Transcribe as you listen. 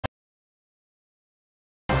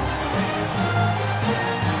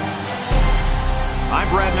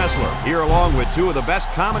Brad Nessler, here along with two of the best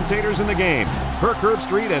commentators in the game, Kirk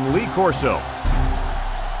Herbstreit and Lee Corso.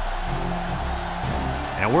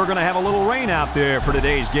 And we're going to have a little rain out there for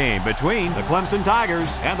today's game between the Clemson Tigers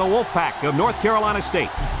and the Wolfpack of North Carolina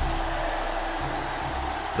State.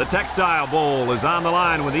 The Textile Bowl is on the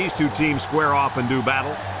line when these two teams square off and do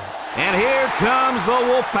battle. And here comes the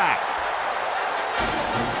Wolfpack.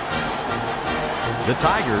 The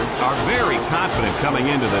Tigers are very confident coming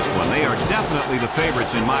into this one. They are definitely the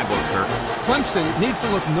favorites in my book, Kirk. Clemson needs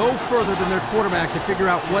to look no further than their quarterback to figure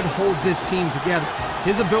out what holds this team together.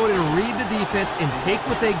 His ability to read the defense and take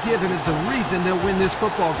what they give him is the reason they'll win this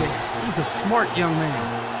football game. He's a smart young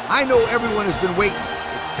man. I know everyone has been waiting.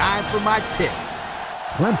 It's time for my pick.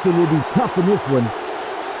 Clemson will be tough in this one.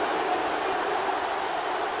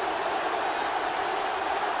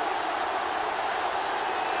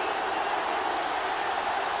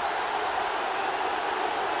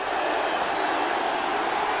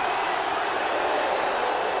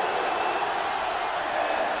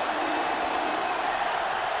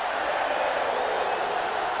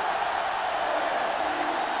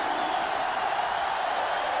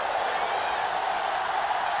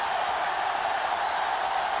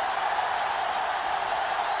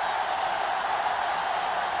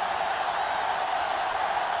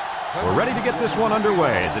 We're ready to get this one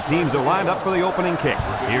underway as the teams are lined up for the opening kick.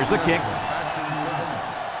 Here's the kick.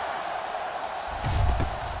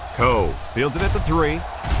 Coe fields it at the 3.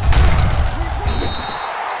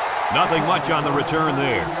 Nothing much on the return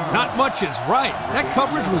there. Not much is right. That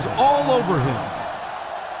coverage was all over him.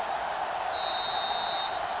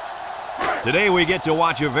 Today we get to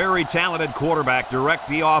watch a very talented quarterback direct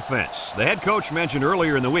the offense. The head coach mentioned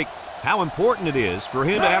earlier in the week how important it is for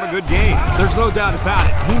him to have a good game. There's no doubt about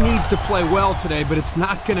it. He needs to play well today, but it's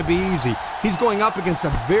not going to be easy. He's going up against a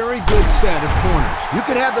very good set of corners. You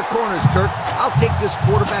can have the corners, Kirk. I'll take this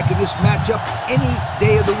quarterback in this matchup any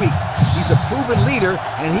day of the week. He's a proven leader,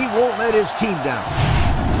 and he won't let his team down.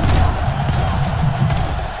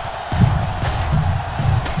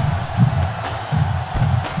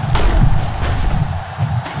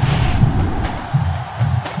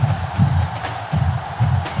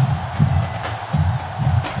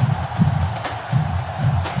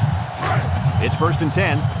 It's 1st and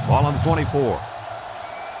 10, ball on the 24.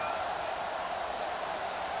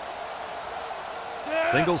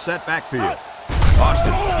 Single set backfield.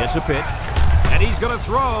 Austin gets a pitch, and he's going to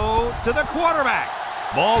throw to the quarterback.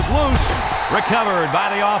 Ball's loose, recovered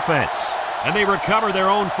by the offense, and they recover their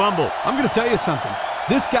own fumble. I'm going to tell you something.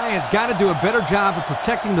 This guy has got to do a better job of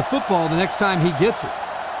protecting the football the next time he gets it.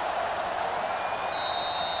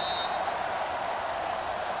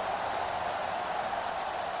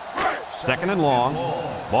 Second and long,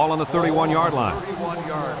 ball on the 31-yard line.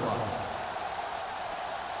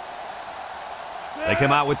 They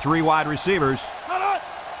come out with 3 wide receivers.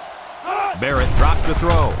 Barrett drops to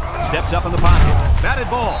throw, steps up in the pocket, batted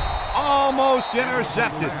ball, almost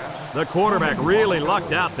intercepted. The quarterback really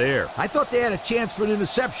lucked out there. I thought they had a chance for an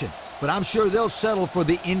interception, but I'm sure they'll settle for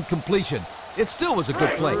the incompletion. It still was a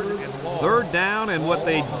good play. 3rd down and what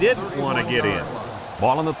they didn't want to get in.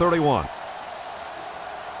 Ball on the 31.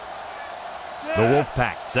 The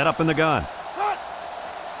Wolfpack set up in the gun.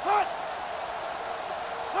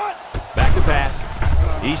 Back to pass.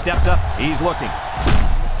 He steps up. He's looking.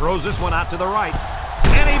 Throws this one out to the right.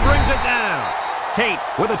 And he brings it down. Tate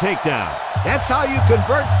with a takedown. That's how you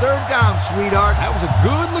convert 3rd down, sweetheart. That was a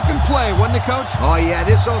good-looking play, wasn't it, Coach? Oh, yeah,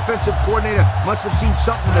 this offensive coordinator must have seen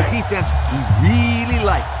something in the defense he really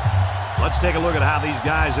liked. Let's take a look at how these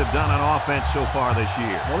guys have done on offense so far this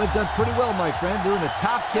year. Well, they've done pretty well, my friend. They're in the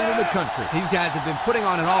top 10 in the country. These guys have been putting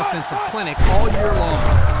on an offensive clinic all year long.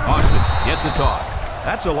 Austin gets a toss.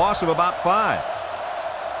 That's a loss of about 5.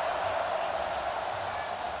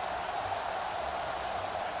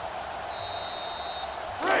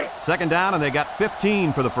 Second down, and they got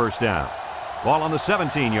 15 for the 1st down. Ball on the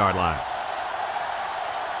 17-yard line.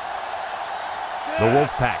 The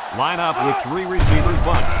Wolfpack line up with 3 receivers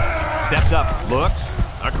bunch. Steps up, looks,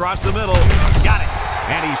 across the middle, got it,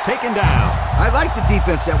 and he's taken down. I like the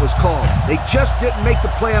defense that was called. They just didn't make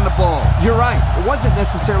the play on the ball. You're right. It wasn't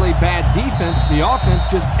necessarily bad defense. The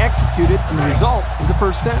offense just executed, and the result is a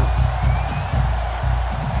 1st down.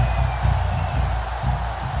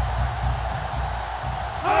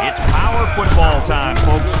 It's power football time,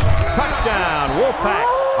 folks. Touchdown,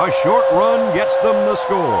 Wolfpack. A short run gets them the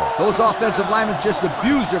score. Those offensive linemen just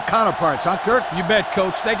abuse their counterparts, huh, Kirk? You bet,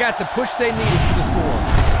 Coach. They got the push they needed for the score.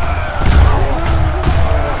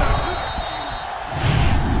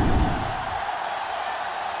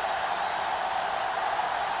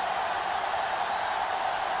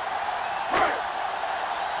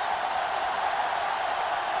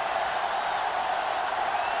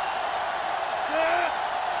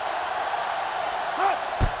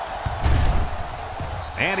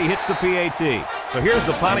 And he hits the PAT. So here's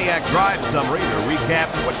the Pontiac drive summary to recap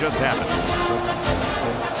what just happened.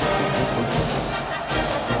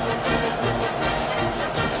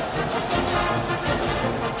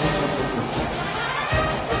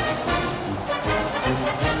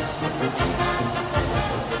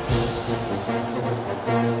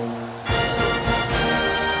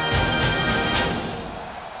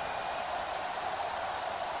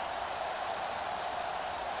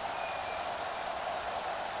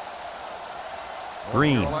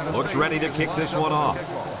 Green looks ready to kick this one off.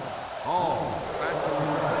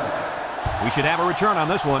 We should have a return on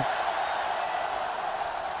this one.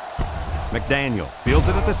 McDaniel fields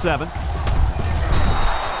it at the 7.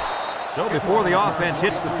 So before the offense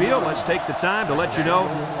hits the field, let's take the time to let you know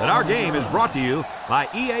that our game is brought to you by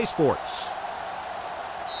EA Sports.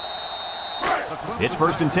 It's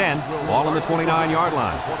 1st and 10, ball on the 29-yard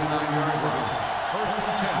line.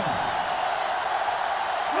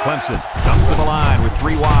 Clemson comes to the line with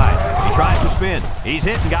 3 wide. He tries to spin. He's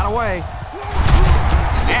hit and got away.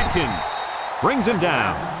 Atkins brings him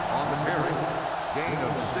down. On the carry, gain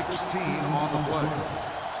of 16 on the play.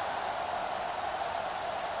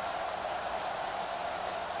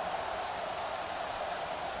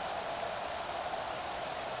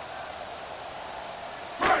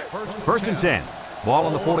 First and 10, ball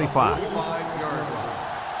on the 45.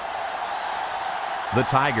 The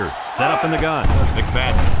Tigers set up in the gun.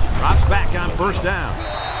 McFadden drops back on 1st down.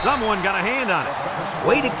 Someone got a hand on it.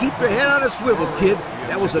 Way to keep your head on a swivel, kid.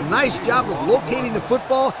 That was a nice job of locating the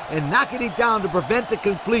football and knocking it down to prevent the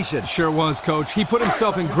completion. Sure was, Coach. He put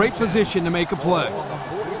himself in great position to make a play.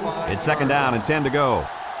 It's 2nd down and 10 to go.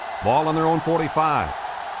 Ball on their own 45.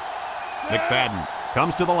 McFadden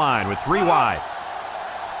comes to the line with 3 wide.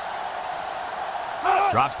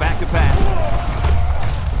 Drops back to pass.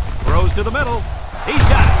 Throws to the middle. He's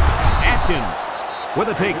got it. Atkins with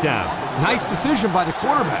a takedown. Nice decision by the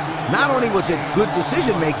quarterback. Not only was it good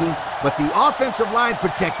decision-making, but the offensive line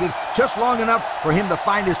protected just long enough for him to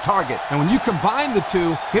find his target. And when you combine the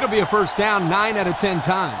two, it'll be a 1st down 9 out of 10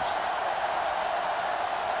 times.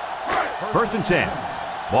 1st and 10.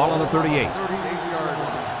 Ball on the 38.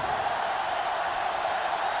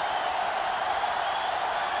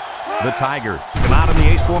 The Tigers come out in the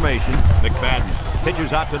ace formation. McFadden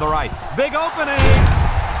pitches out to the right. Big opening!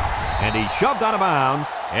 And he shoved out of bounds,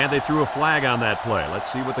 and they threw a flag on that play. Let's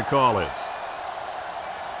see what the call is.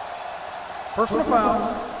 Personal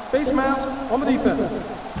foul, face mask on the defense.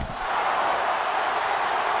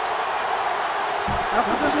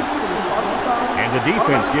 After this, and the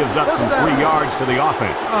defense gives up some 3 yards to the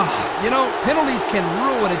offense. You know, penalties can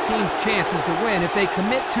ruin a team's chances to win if they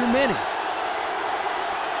commit too many.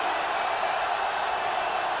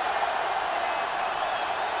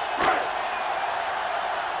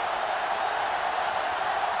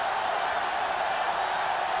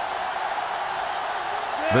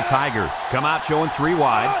 The Tigers come out showing 3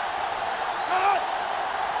 wide.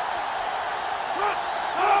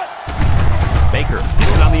 Baker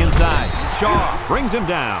gets it on the inside. Shaw brings him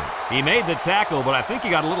down. He made the tackle, but I think he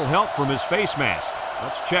got a little help from his face mask.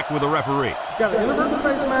 Let's check with the referee. Got to invert the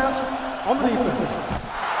face mask on the defense.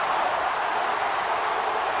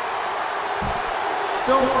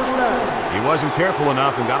 Still 1st down. He wasn't careful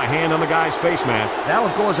enough and got a hand on the guy's face mask. That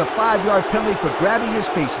will go as a 5-yard penalty for grabbing his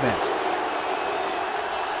face mask.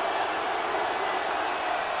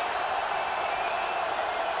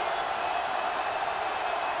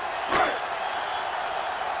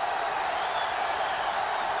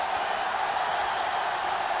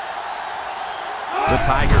 The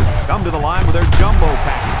Tigers come to the line with their jumbo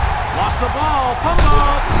package. Lost the ball, pump it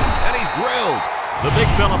up, and he's drilled. The big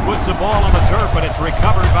fella puts the ball on the turf, but it's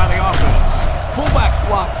recovered by the offense. Fullbacks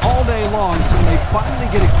block all day long, so when they finally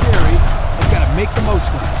get a carry, they've got to make the most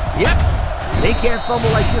of it. Yep, they can't fumble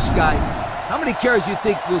like this guy. How many carries do you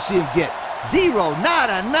think we'll see him get? 0,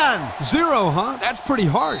 nada, none. 0, huh? That's pretty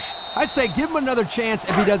harsh. I'd say give him another chance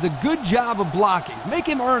if he does a good job of blocking. Make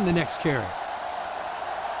him earn the next carry.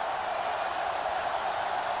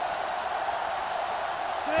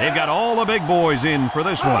 They've got all the big boys in for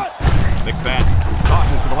this one. McFadden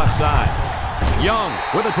tosses to the left side. Young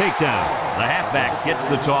with a takedown. The halfback gets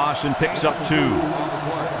the toss and picks up 2.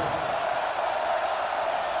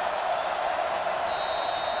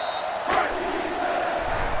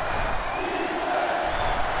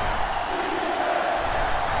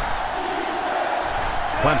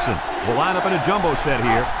 Clemson will line up in a jumbo set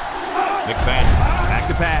here. McFadden back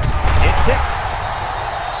to pass. It's tipped.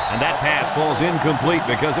 And that pass falls incomplete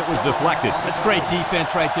because it was deflected. That's great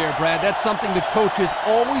defense right there, Brad. That's something the coaches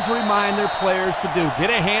always remind their players to do.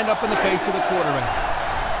 Get a hand up in the face of the quarterback.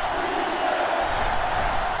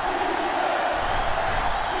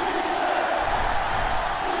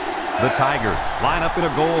 The Tigers line up in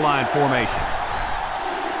a goal line formation.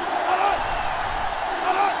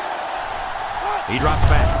 He drops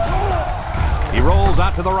back. He rolls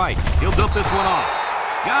out to the right. He'll dump this one off.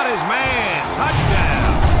 Got his man.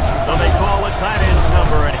 Touchdown. So they call a tight end's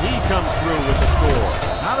number, and he comes through with the score.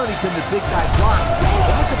 Not only can the big guy block,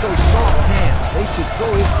 but look at those soft hands. They should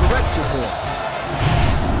throw his direction more.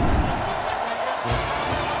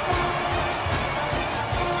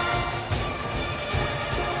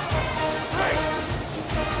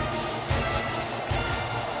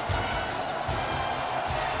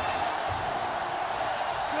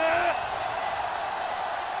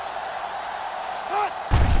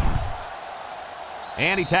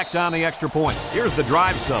 And he tacks on the extra point. Here's the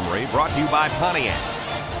drive summary brought to you by Pontiac.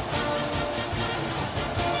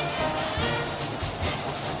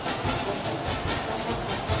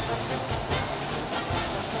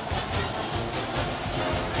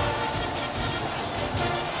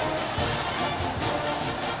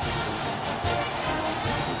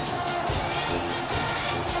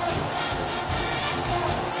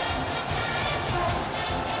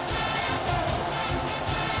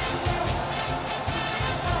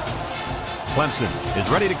 Clemson is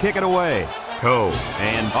ready to kick it away. Coe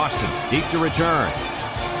and Austin deep to return.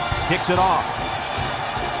 Kicks it off.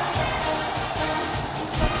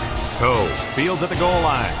 Coe fields at the goal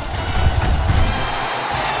line.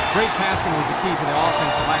 Great passing was the key to the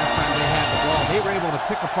offense the last time they had the ball. They were able to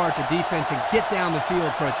pick apart the defense and get down the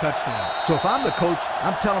field for a touchdown. So if I'm the coach,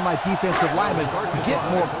 I'm telling my defensive linemen to get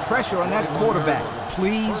more pressure on that quarterback,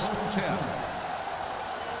 please.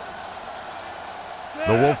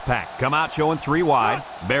 The Wolfpack come out showing 3 wide.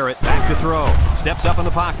 Barrett back to throw. Steps up in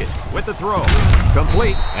the pocket with the throw.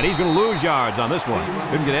 Complete, and he's going to lose yards on this one.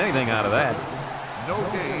 Couldn't get anything out of that. No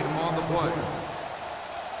gain on the play.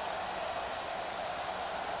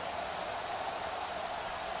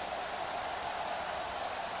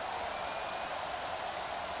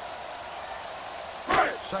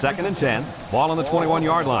 Second and 10. Ball on the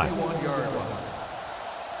 21-yard line.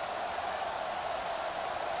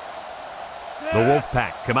 The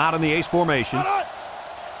Wolfpack come out in the ace formation.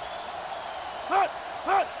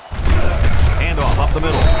 Handoff up the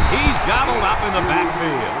middle. He's gobbled up in the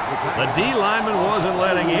backfield. The D lineman wasn't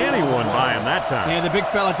letting anyone by him that time. Yeah, the big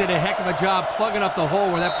fella did a heck of a job plugging up the hole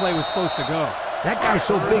where that play was supposed to go. That guy's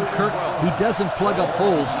so big, Kirk, he doesn't plug up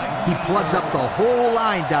holes. He plugs up the whole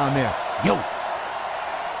line down there. Yo!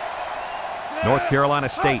 North Carolina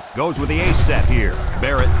State goes with the ace set here.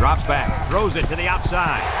 Barrett drops back, throws it to the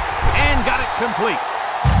outside, and got it complete.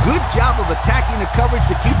 Good job of attacking the coverage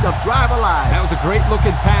to keep the drive alive. That was a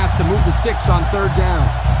great-looking pass to move the sticks on 3rd down.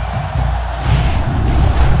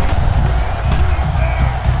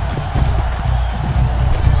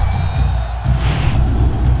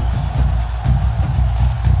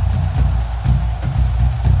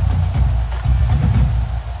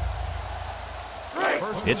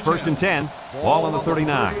 It's 1st and 10. Ball on the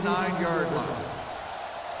 39. 39-yard line.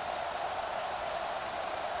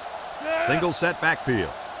 Single set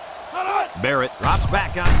backfield. Barrett drops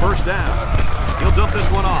back on 1st down. He'll dump this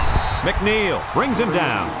one off. McNeil brings him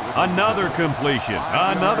down. Another completion.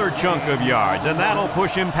 Another chunk of yards. And that'll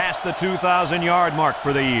push him past the 2,000-yard mark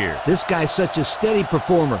for the year. This guy's such a steady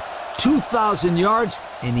performer. 2,000 yards,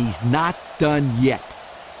 and he's not done yet.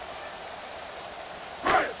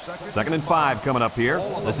 2nd and 5 coming up here.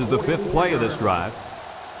 This is the 5th play of this drive.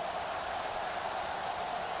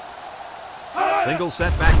 Single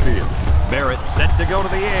set backfield. Barrett set to go to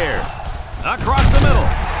the air. Across the middle.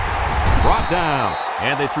 Brought down.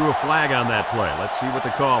 And they threw a flag on that play. Let's see what the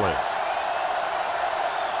call is.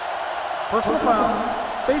 Personal foul.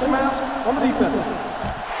 Face mask on the defense.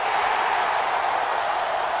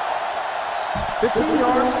 15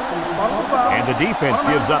 yards. And the defense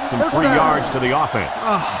gives up some free yards to the offense.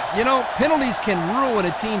 You know, penalties can ruin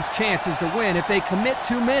a team's chances to win if they commit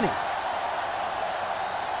too many.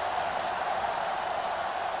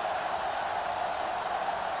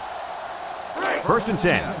 First and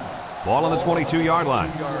 10. Ball on the 22-yard line.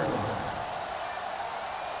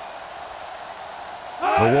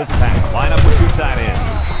 The Wolfpack line up with 2 tight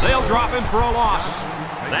ends. They'll drop him for a loss.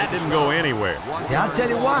 That didn't go anywhere. Yeah, I'll tell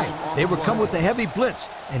you why. They were coming with a heavy blitz,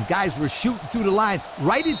 and guys were shooting through the line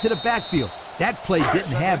right into the backfield. That play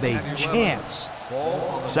didn't have a chance.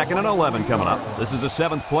 2nd and 11 coming up. This is the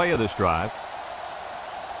 7th play of this drive.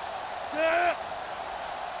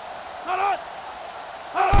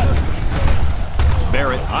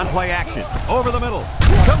 Barrett on play action. Over the middle.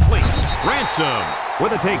 Complete. Ransom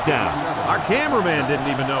with a takedown. Our cameraman didn't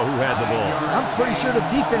even know who had the ball. I'm pretty sure the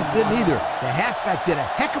defense didn't either. The halfback did a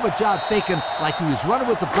heck of a job faking like he was running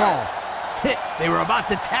with the ball. They were about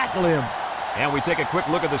to tackle him. And we take a quick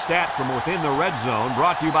look at the stats from within the red zone,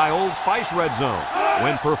 brought to you by Old Spice Red Zone,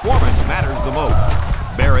 when performance matters the most.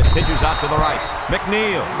 Barrett pitches out to the right.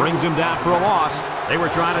 McNeil brings him down for a loss. They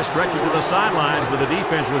were trying to stretch it to the sidelines, but the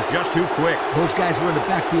defense was just too quick. Those guys were in the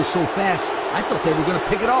backfield so fast, I thought they were going to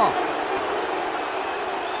pick it off.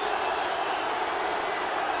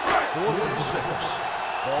 4th and 6.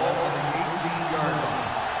 Ball on the 18-yard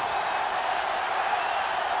line.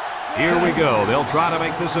 Here we go. They'll try to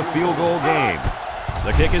make this a field goal game.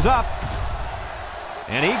 The kick is up.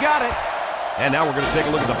 And he got it. And now we're going to take a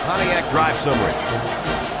look at the Pontiac drive summary.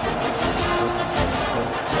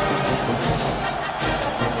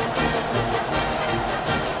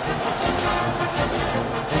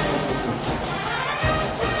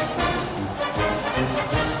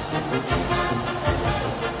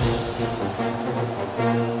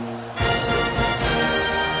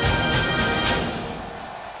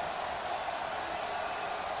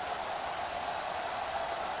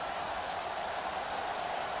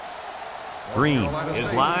 Green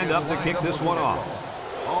is lined up to kick this one off.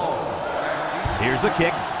 Here's the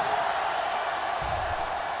kick.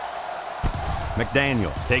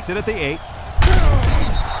 McDaniel takes it at the 8.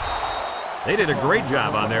 They did a great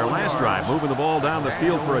job on their last drive, moving the ball down the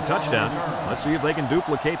field for a touchdown. Let's see if they can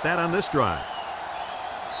duplicate that on this drive.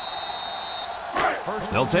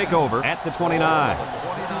 They'll take over at the 29.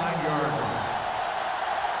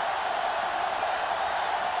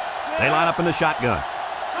 They line up in the shotgun.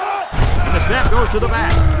 And the snap goes to the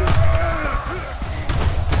back.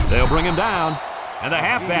 They'll bring him down. And the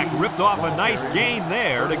halfback ripped off a nice gain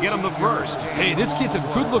there to get him the first. Hey, this kid's a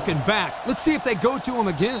good-looking back. Let's see if they go to him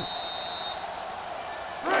again.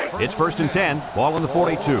 It's 1st and 10. Ball on the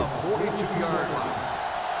 42. 42-yard line.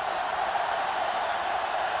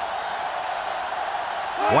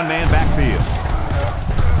 One-man backfield.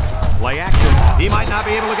 Play action. He might not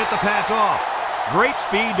be able to get the pass off. Great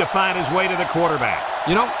speed to find his way to the quarterback.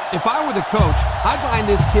 You know, if I were the coach, I'd line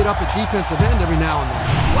this kid up at defensive end every now and then.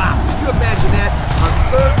 Wow, can you imagine that? On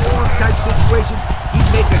 3rd and long type situations, he'd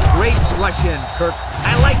make a great rush in, Kirk.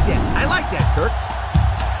 I like that. I like that, Kirk.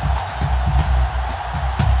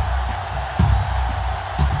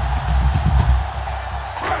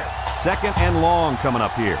 Second and long coming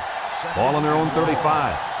up here. Ball on their own 35.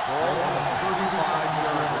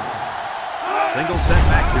 Single set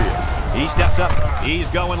backfield. He steps up. He's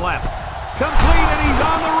going left. Complete, and he's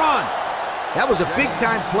on the run. That was a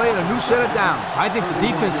big-time play and a new set of downs. I think the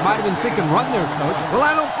defense might have been thinking run there, Coach. Well,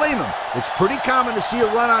 I don't blame him. It's pretty common to see a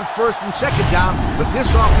run on 1st and 2nd down, but this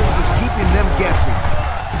offense is keeping them guessing.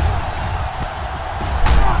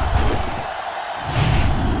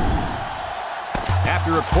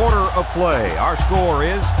 After a quarter of play, our score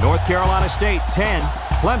is North Carolina State 10,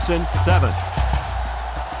 Clemson 7.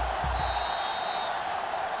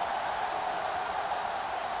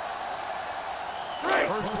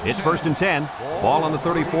 It's 1st and 10. Ball on the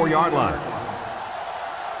 34-yard line.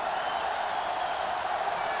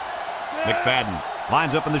 McFadden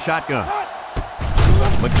lines up in the shotgun.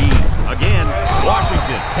 McGee again.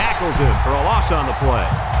 Washington tackles him for a loss on the play.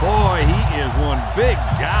 Boy, he is one big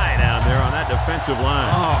guy down there on that defensive line.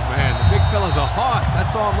 Oh, man, the big fella's a hoss. I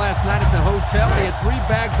saw him last night at the hotel. He had 3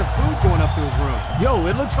 bags of food going up to his room. Yo,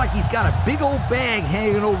 it looks like he's got a big old bag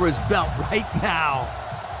hanging over his belt right now.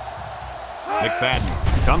 McFadden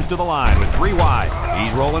comes to the line with 3 wide.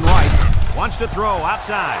 He's rolling right. Wants to throw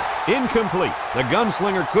outside. Incomplete. The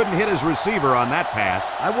gunslinger couldn't hit his receiver on that pass.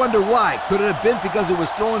 I wonder why. Could it have been because it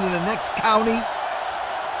was thrown in the next county?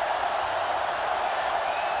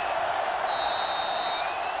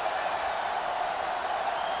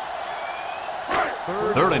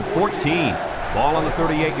 Third and 14. Ball on the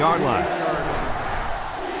 38-yard line.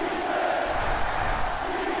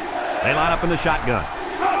 They line up in the shotgun.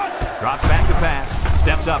 Drops back to pass.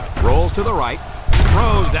 Steps up. Rolls to the right.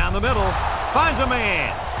 Throws down the middle. Finds a man.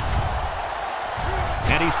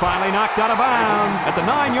 And he's finally knocked out of bounds at the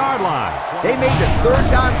 9-yard line. They made the 3rd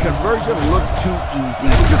down conversion look too easy.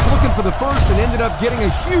 He was just looking for the first and ended up getting a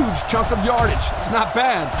huge chunk of yardage. It's not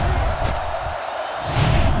bad.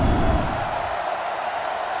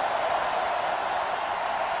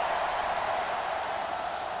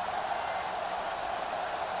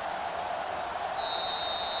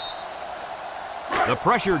 The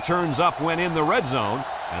pressure turns up when in the red zone,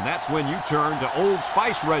 and that's when you turn to Old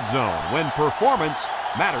Spice Red Zone, when performance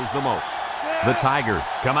matters the most. The Tigers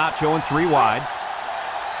come out showing 3 wide.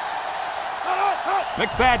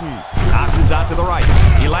 McFadden options out to the right.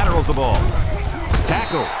 He laterals the ball.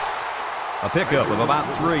 Tackle. A pickup of about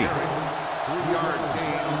 3. 3-yard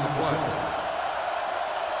gain on the play.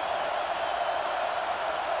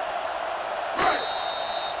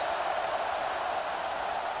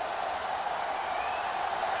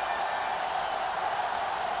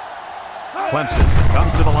 Clemson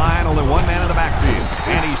comes to the line, only one man in the backfield,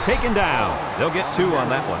 and he's taken down. They'll get 2 on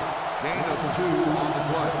that one. Gain of 2 on the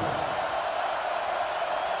play.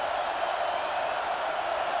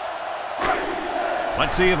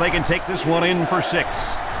 Let's see if they can take this one in for 6.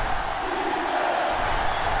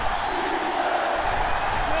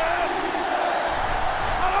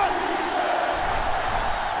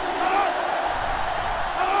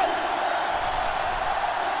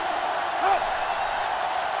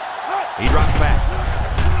 He drops back.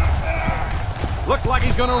 Looks like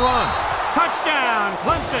he's going to run. Touchdown,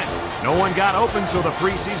 Clemson. No one got open, so the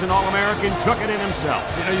preseason All-American took it in himself.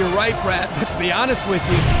 You know, you're right, Brad, but to be honest with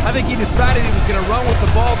you, I think he decided he was going to run with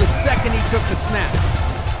the ball the second he took the snap.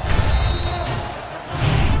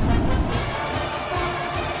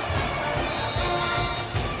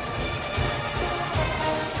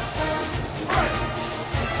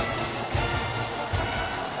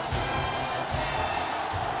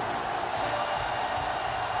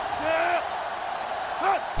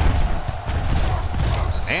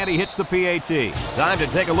 And he hits the PAT. Time to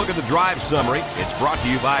take a look at the drive summary. It's brought to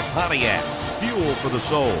you by Pontiac. Fuel for the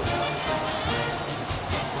soul.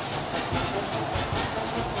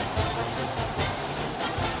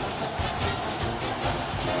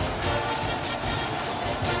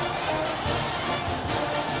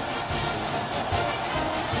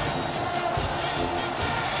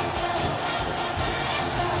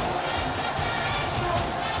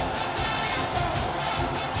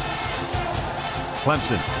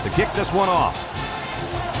 Clemson to kick this one off.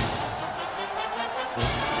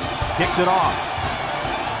 Kicks it off.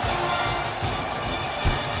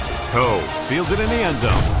 Coe fields it in the end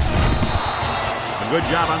zone. A good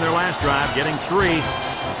job on their last drive, getting 3.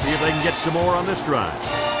 Let's see if they can get some more on this drive.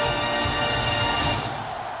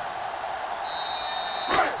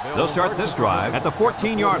 They'll start this drive at the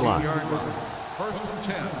 14-yard line. First and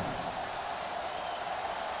 10.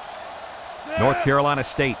 North Carolina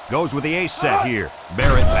State goes with the ace set here.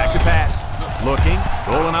 Barrett back to pass. Looking,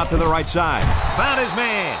 rolling out to the right side. Found his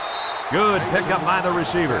man. Good pickup by the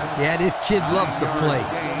receiver. Yeah, this kid loves to play.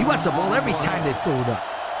 He wants the ball every time they throw it up.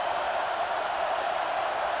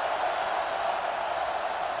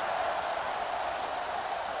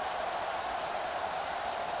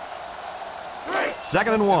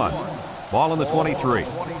 Second and 1. Ball on the 23.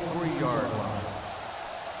 23-yard line.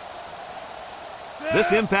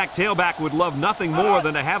 This impact tailback would love nothing more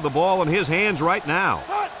than to have the ball in his hands right now.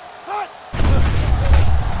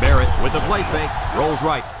 Barrett with the play fake. Rolls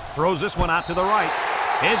right. Throws this one out to the right.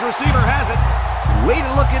 His receiver has it. Way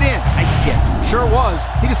to look it in. Nice catch. Sure was.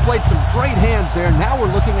 He displayed some great hands there. Now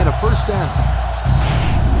we're looking at a first down.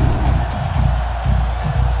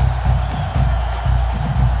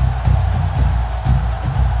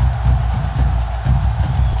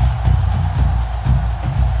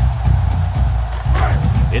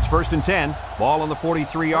 It's first and 10. Ball on the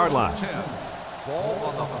 43-yard line. 10. Ball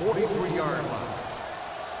on the 43-yard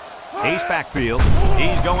line. Ace backfield.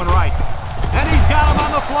 He's going right. And he's got him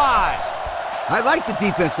on the fly. I like the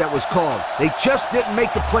defense that was called. They just didn't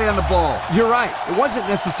make the play on the ball. You're right. It wasn't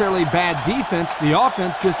necessarily bad defense. The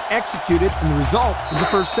offense just executed, and the result is a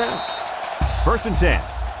first down. First and 10.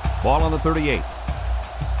 Ball on the 38.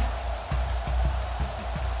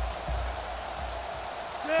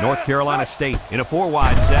 North Carolina State in a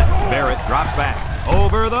 4-wide set. Barrett drops back.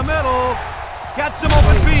 Over the middle. Got some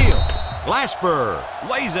open field. Glasper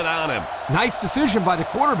lays it on him. Nice decision by the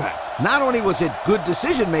quarterback. Not only was it good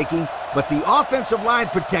decision-making, but the offensive line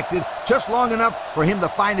protected just long enough for him to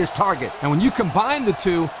find his target. And when you combine the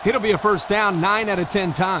two, it'll be a first down 9 out of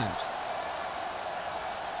 10 times.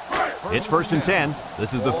 It's first and 10.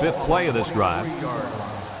 This is the 5th play of this drive.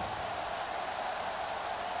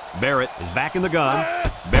 Barrett is back in the gun.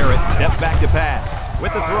 Barrett steps back to pass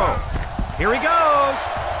with the throw. Here he goes.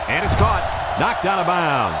 And it's caught. Knocked out of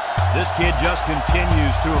bounds. This kid just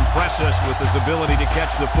continues to impress us with his ability to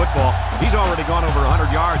catch the football. He's already gone over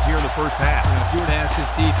 100 yards here in the first half. You know, if you were to ask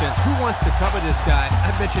this defense, who wants to cover this guy,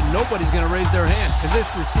 I bet you nobody's going to raise their hand because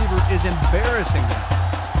this receiver is embarrassing them.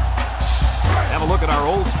 Have a look at our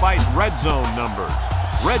Old Spice red zone numbers.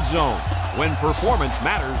 Red zone, when performance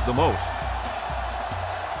matters the most.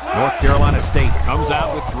 North Carolina State comes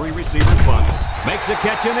out with 3 receivers bunt. Makes a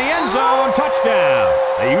catch in the end zone. Touchdown.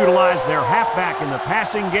 They utilized their halfback in the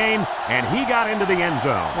passing game, and he got into the end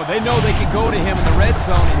zone. Well, they know they can go to him in the red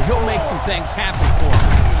zone, and he'll make some things happen for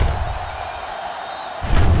them.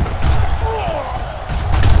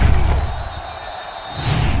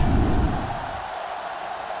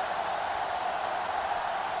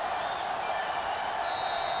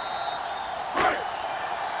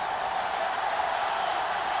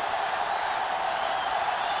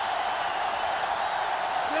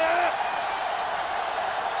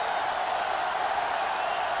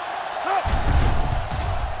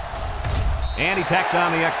 And he tacks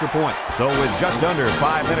on the extra point. So with just under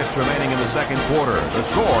 5 minutes remaining in the second quarter, the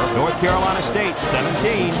score, North Carolina State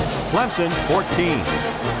 17, Clemson 14.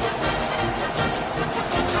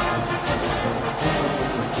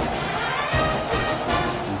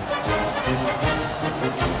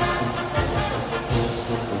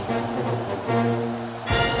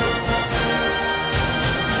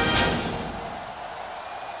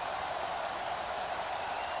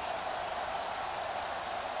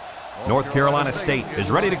 North Carolina State is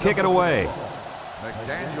ready to kick it away.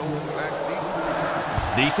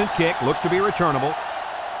 Decent kick, looks to be returnable.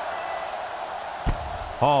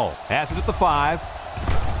 Hall has it at the 5.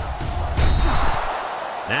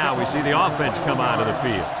 Now we see the offense come onto the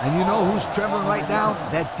field. And you know who's trembling right now?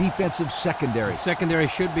 That defensive secondary. The secondary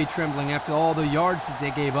should be trembling after all the yards that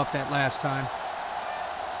they gave up that last time.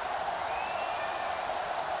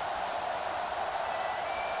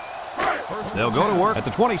 They'll go to work at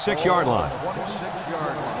the 26-yard line.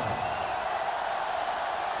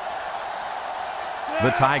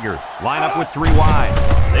 The Tigers line up with 3 wide.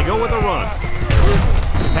 They go with a run.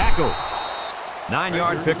 Tackle.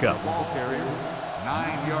 9-yard pickup. Ball carrier,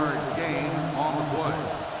 9-yard gain on the play.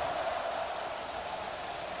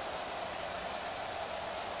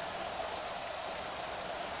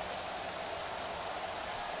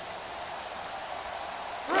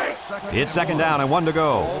 It's second down and 1 to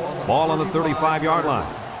go. Ball on the 35-yard line.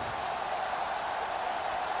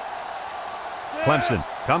 Clemson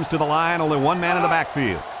comes to the line, only 1 man in the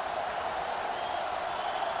backfield.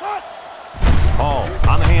 Hall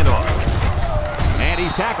on the handoff. And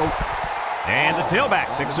he's tackled. And the tailback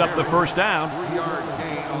picks up the first down. 3-yard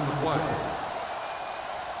gain on the play.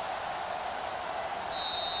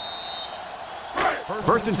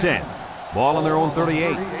 First and 10. Ball on their own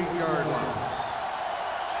 38. 38-yard line.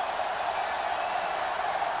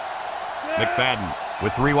 McFadden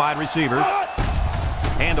with 3 wide receivers.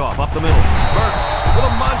 Handoff up the middle. Burks with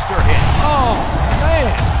a monster hit. Oh,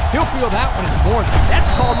 man. He'll feel that one in the morning. That's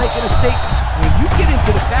called making a statement. When you get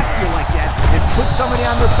into the backfield like that and put somebody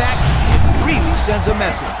on their back, it really sends a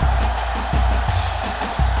message.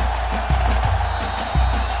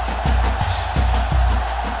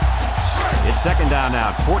 It's second down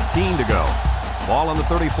now, 14 to go. Ball on the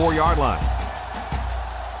 34-yard line.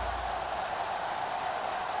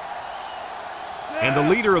 And the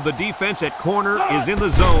leader of the defense at corner is in the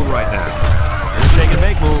zone right now. And the shake and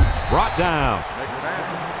make move brought down.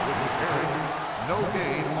 McFadden with the carry. No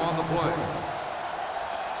gain on the play.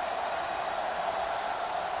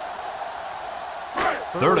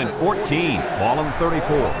 Third and 14. Ball on the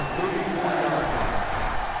 34.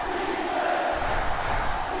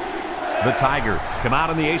 The Tigers come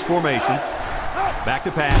out in the ace formation. Back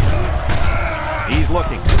to pass. He's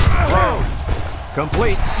looking. Throws.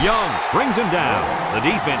 Complete. Young brings him down. The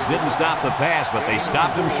defense didn't stop the pass, but they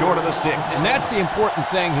stopped him short of the sticks. And that's the important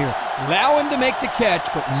thing here. Allow him to make the catch,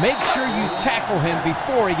 but make sure you tackle him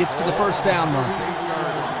before he gets to the first down mark.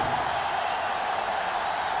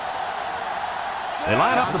 They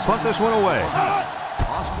line up to punt this one away.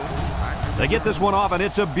 They get this one off, and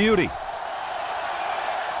it's a beauty.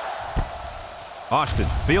 Austin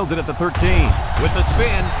fields it at the 13 with the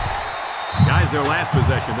spin. Guys, their last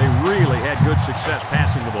possession, they really had good success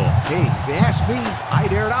passing the ball. Hey, if you ask me, I'd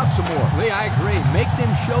air it out some more. Lee, I agree. Make them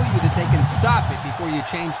show you that they can stop it before you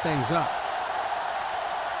change things up.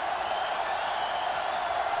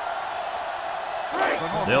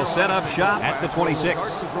 They'll set up shop at the 26. At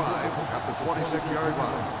the 26-yard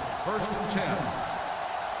line. First and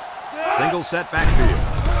 10. Single set backfield.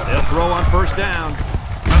 They'll throw on first down.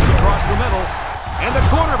 Comes across the middle. And the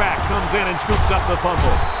quarterback comes in and scoops up the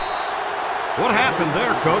fumble. What happened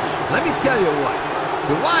there, Coach? Let me tell you what.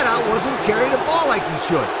 The wideout wasn't carrying the ball like he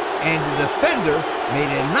should. And the defender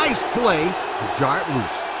made a nice play to jar it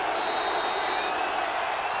loose.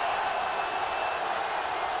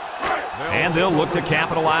 And they'll look to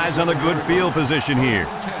capitalize on the good field position here.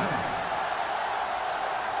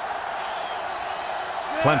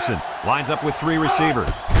 Clemson lines up with 3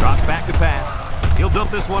 receivers. Drops back to pass. He'll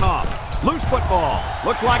dump this one off. Loose football.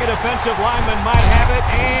 Looks like a defensive lineman might have it,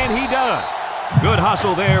 and he does. Good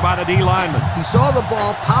hustle there by the D lineman. He saw the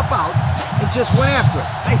ball pop out and just went after it.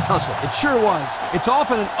 Nice hustle. It sure was. It's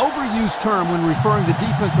often an overused term when referring to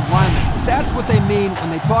defensive linemen. That's what they mean when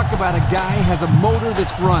they talk about a guy has a motor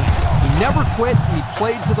that's running. He never quit, and he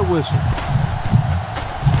played to the whistle.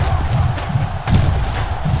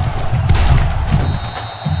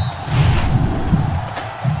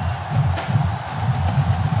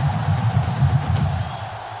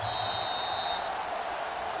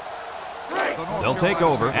 They'll take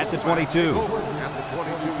over at the 22. At the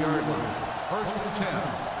 22-yard line. First and 10.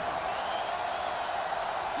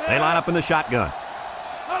 They line up in the shotgun.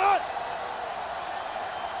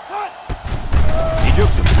 He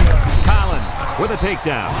jukes him. Collins with a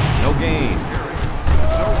takedown. No gain.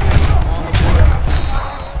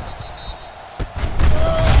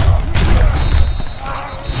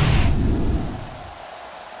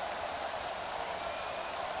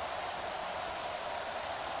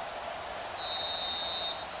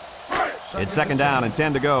 It's second down and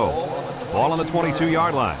 10 to go. Ball on the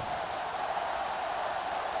 22-yard line.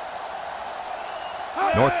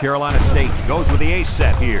 North Carolina State goes with the ace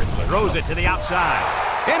set here. Throws it to the outside.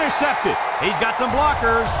 Intercepted. He's got some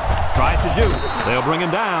blockers. Tries to shoot. They'll bring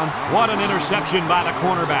him down. What an interception by the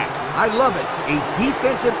cornerback. I love it. A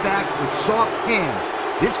defensive back with soft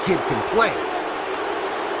hands. This kid can play.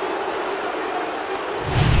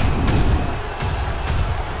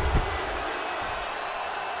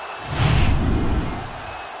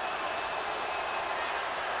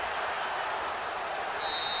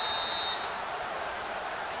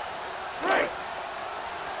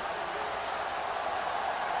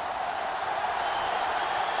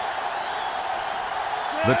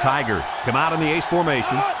 The Tigers come out in the ace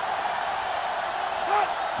formation.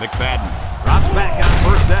 McFadden drops back on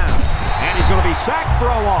first down. And he's going to be sacked for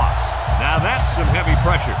a loss. Now that's some heavy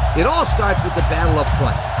pressure. It all starts with the battle up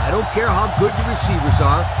front. I don't care how good your receivers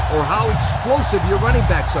are or how explosive your running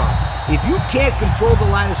backs are. If you can't control the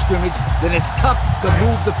line of scrimmage, then it's tough to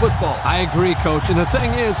move the football. I agree, Coach. And the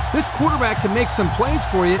thing is, this quarterback can make some plays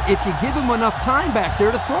for you if you give him enough time back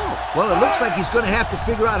there to throw. Well, it looks like he's going to have to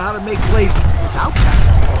figure out how to make plays without that.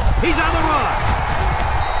 He's on the run.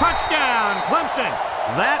 Touchdown, Clemson.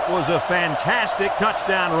 That was a fantastic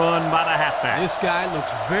touchdown run by the halfback. This guy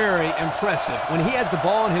looks very impressive. When he has the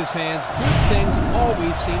ball in his hands, good things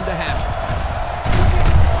always seem to happen.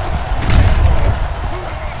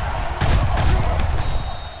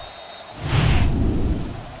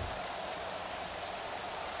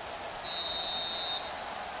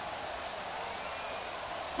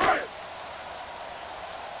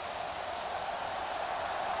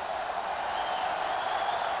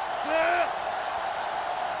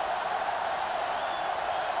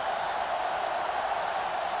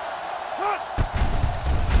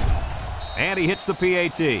 And he hits the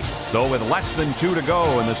PAT. So with less than 2 to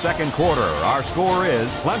go in the second quarter, our score is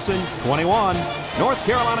Clemson 21, North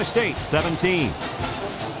Carolina State 17.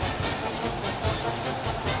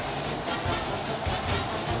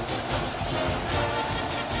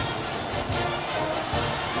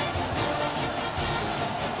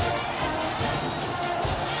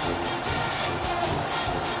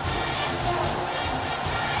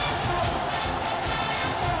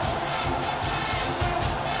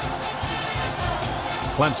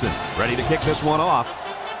 Clemson ready to kick this one off.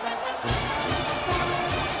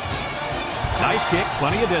 Nice kick,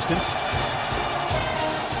 plenty of distance.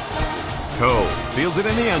 Coe fields it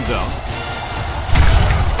in the end zone.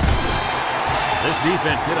 This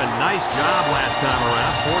defense did a nice job last time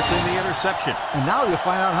around, forcing the interception. And now you'll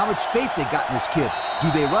find out how much faith they got in this kid.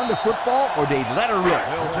 Do they run the football or they let her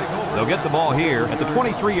rip? They'll get the ball here at the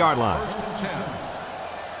 23-yard line.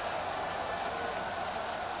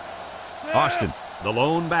 Austin, the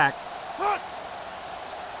lone back.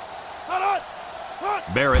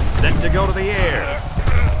 Barrett set to go to the air.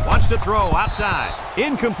 Wants to throw outside.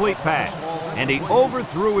 Incomplete pass. And he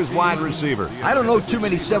overthrew his wide receiver. I don't know too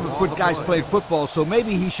many 7-foot guys playing football, so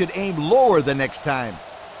maybe he should aim lower the next time.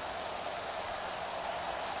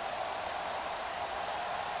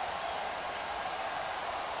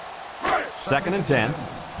 Second and 10.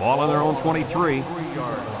 Ball on their own 23.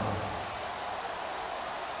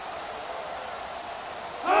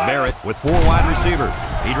 Barrett with 4 wide receivers.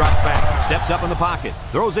 He drops back, steps up in the pocket,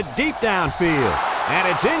 throws it deep downfield, and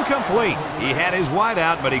it's incomplete. He had his wide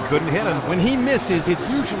out, but he couldn't hit him. When he misses, it's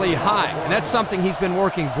usually high, and that's something he's been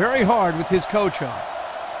working very hard with his coach on.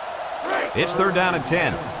 It's third down and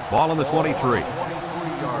 10. Ball on the 23.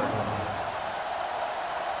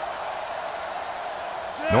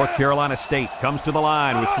 North Carolina State comes to the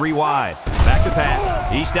line with 3 wide. Back to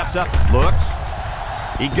Pat. He steps up, looks.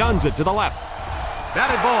 He guns it to the left.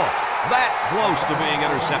 Batted ball. That close to being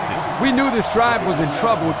intercepted. We knew this drive was in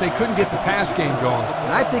trouble if they couldn't get the pass game going.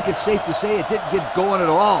 And I think it's safe to say it didn't get going at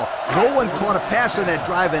all. No one caught a pass on that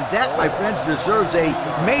drive, and that, my friends, deserves a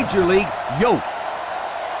major league yoke.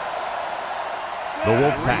 The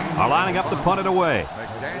Wolfpack are lining up to punt it away.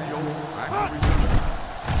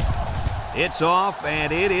 It's off,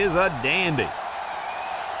 and it is a dandy.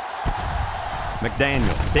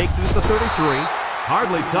 McDaniel takes it to the 33.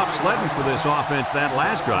 Hardly tough sledding for this offense that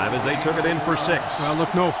last drive as they took it in for 6. Well,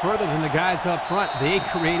 look no further than the guys up front. They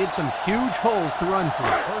created some huge holes to run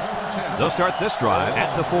through. They'll start this drive at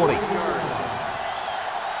the 40.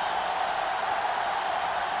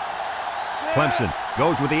 Clemson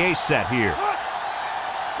goes with the ace set here.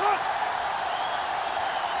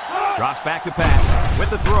 Drops back to pass with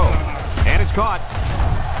the throw. And it's caught.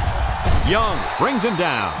 Young brings him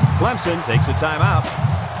down. Clemson takes a timeout.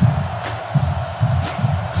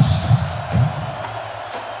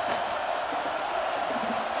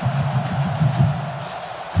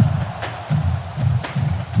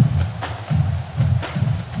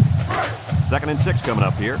 Second and 6 coming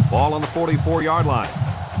up here. Ball on the 44-yard line.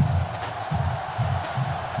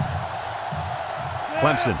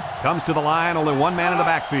 Clemson comes to the line. Only one man in the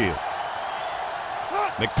backfield.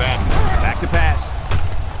 McFadden back to pass.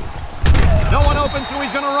 No one open, so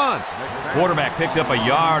he's going to run. Quarterback picked up a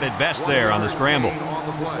yard at best there on the scramble.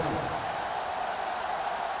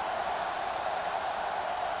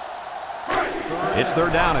 It's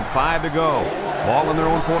third down and 5 to go. Ball on their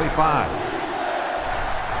own 45.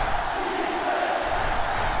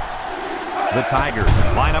 The Tigers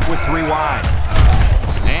line up with 3 wide.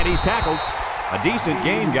 And he's tackled. A decent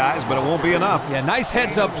gain, guys, but it won't be enough. Yeah, nice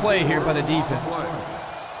heads-up play here by the defense.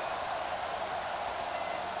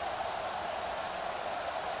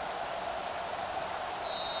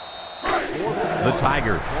 The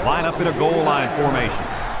Tigers line up in a goal line formation.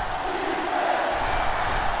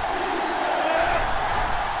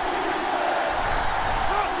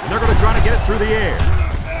 And they're going to try to get it through the air.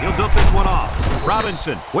 He'll dump this one off.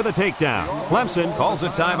 Robinson with a takedown. Clemson calls a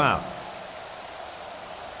timeout.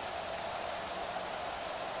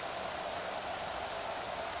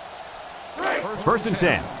 First and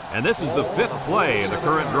 10. And this is the 5th play of the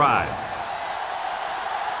current drive.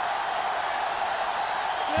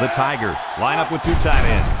 The Tigers line up with 2 tight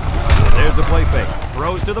ends. There's the play fake.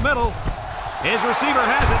 Throws to the middle. His receiver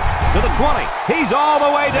has it to the 20. He's all the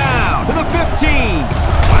way down to the 15.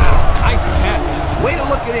 Wow, nice catch. Way to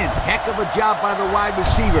look it in. Heck of a job by the wide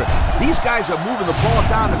receiver. These guys are moving the ball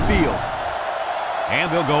down the field. And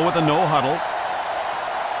they'll go with a no huddle.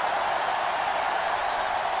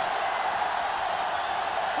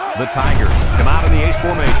 The Tigers come out in the ace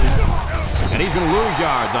formation. And he's going to lose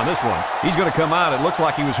yards on this one. He's going to come out. It looks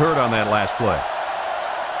like he was hurt on that last play.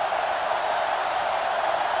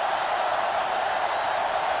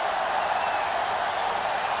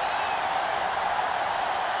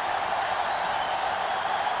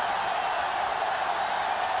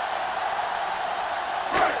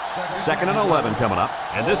 Second and 11 coming up.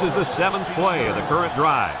 And this is the 7th play of the current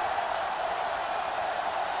drive.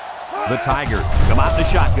 The Tigers come out in the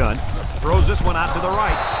shotgun. Throws this one out to the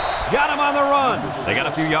right. Got him on the run. They got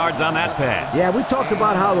a few yards on that pass. Yeah, we talked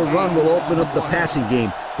about how the run will open up the passing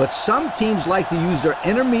game, but some teams like to use their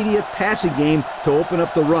intermediate passing game to open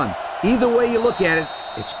up the run. Either way you look at it,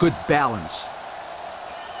 it's good balance.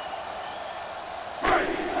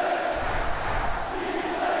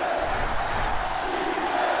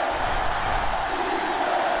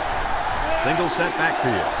 Single set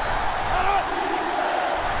backfield.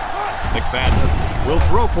 McFadden will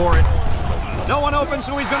throw for it. No one open,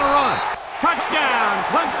 so he's going to run. Touchdown,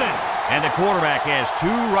 Clemson. And the quarterback has 2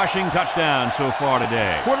 rushing touchdowns so far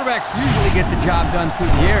today. Quarterbacks usually get the job done through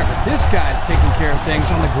the air, but this guy's taking care of things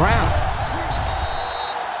on the ground.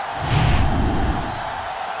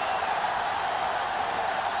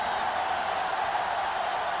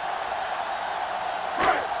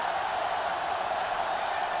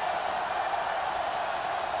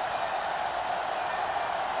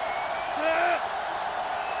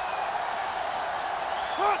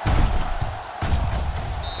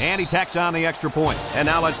 And he tacks on the extra point. And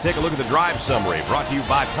now let's take a look at the drive summary brought to you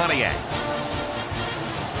by Pontiac.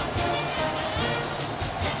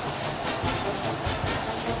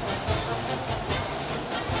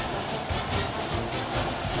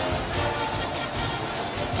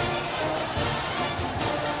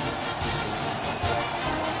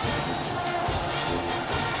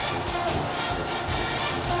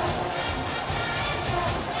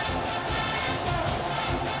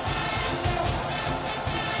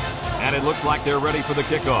 And it looks like they're ready for the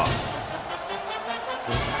kickoff.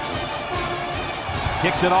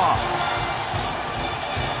 Kicks it off.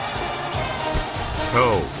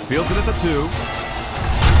 Oh, fields it at the 2.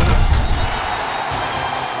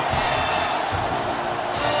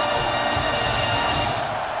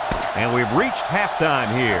 And we've reached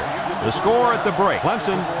halftime here. The score at the break,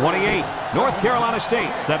 Clemson 28, North Carolina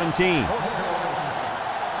State 17.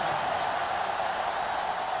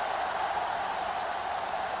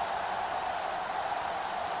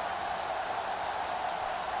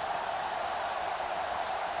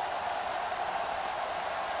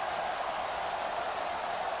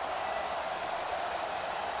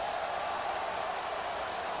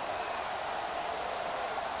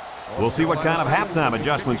 We'll see what kind of halftime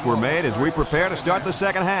adjustments were made as we prepare to start the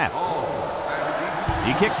second half.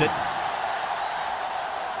 He kicks it.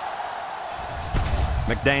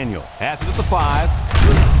 McDaniel has it at the 5.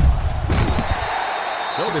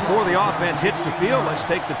 So before the offense hits the field, let's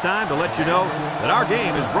take the time to let you know that our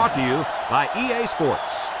game is brought to you by EA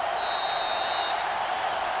Sports.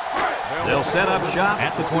 They'll set up shop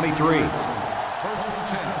at the 23.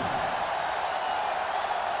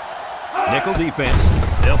 Nickel defense.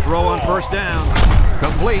 They'll throw on first down.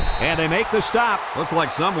 Complete. And they make the stop. Looks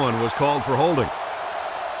like someone was called for holding.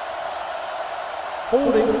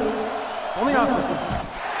 Holding on the offense.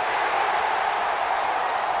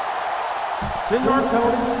 10-yard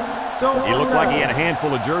penalty. Still He looked like he had a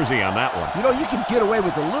handful of jersey on that one. You know, you can get away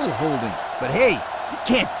with a little holding, but hey, you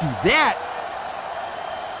can't do that.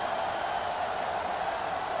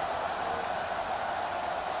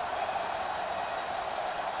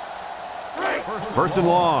 First and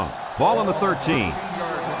long. Ball on the 13.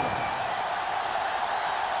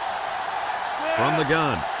 From the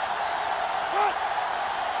gun.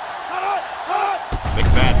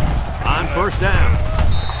 McFadden on first down.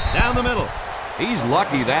 Down the middle. He's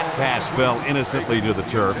lucky that pass fell innocently to the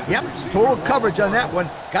turf. Yep, total coverage on that one.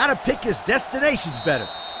 Gotta pick his destinations better.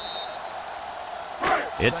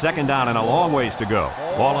 It's second down and a long ways to go.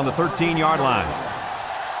 Ball on the 13-yard line.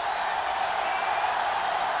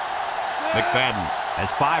 McFadden has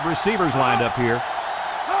 5 receivers lined up here.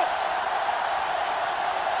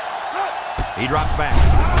 He drops back.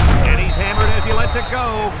 And he's hammered as he lets it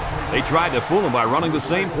go. They tried to fool him by running the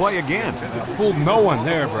same play again. Fooled no one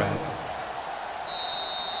there, Brad.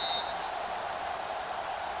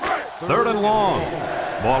 Third and long.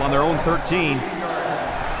 Ball on their own 13.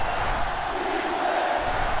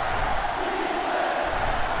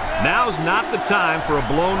 Now's not the time for a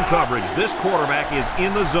blown coverage. This quarterback is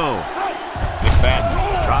in the zone.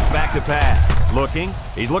 McFadden drops back to pass. Looking.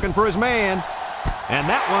 He's looking for his man. And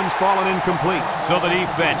that one's fallen incomplete. So the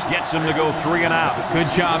defense gets him to go 3 and out. Good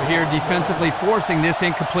job here defensively forcing this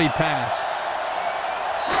incomplete pass.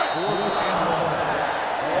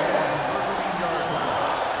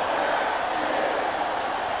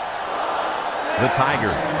 The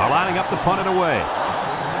Tigers are lining up to punt it away.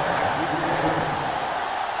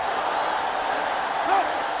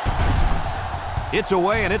 It's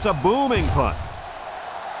away, and it's a booming punt.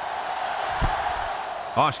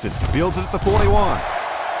 Austin fields it at the 41.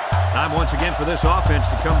 Time once again for this offense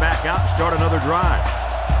to come back out and start another drive.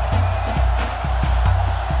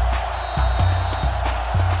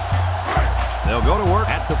 They'll go to work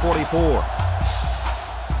at the 44.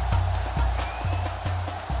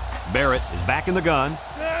 Barrett is back in the gun.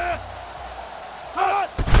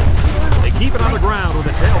 They keep it on the ground with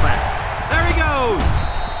a tailback. There he goes.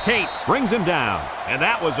 Tate brings him down. And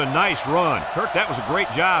that was a nice run. Kirk, that was a great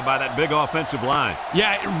job by that big offensive line.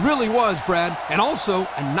 Yeah, it really was, Brad. And also,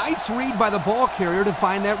 a nice read by the ball carrier to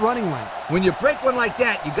find that running lane. When you break one like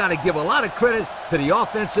that, you got to give a lot of credit to the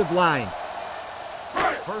offensive line.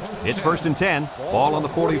 It's first and 10. Ball on the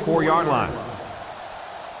 44-yard line.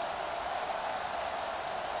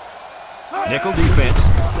 Nickel defense.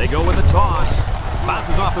 They go with a toss.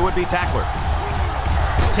 Bounces off the would-be tackler.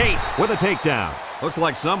 Tate with a takedown. Looks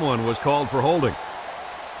like someone was called for holding.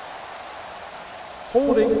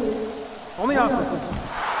 holding on the offense.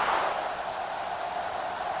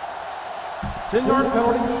 10-yard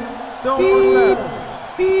penalty. Still first down.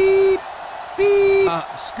 Beep, beep.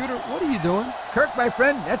 Scooter, what are you doing? Kirk, my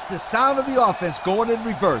friend, that's the sound of the offense going in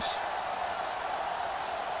reverse.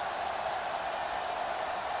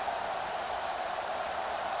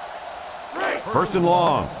 First and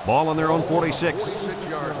long. Ball on their own 46.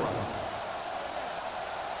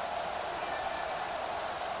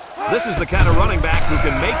 This is the kind of running back who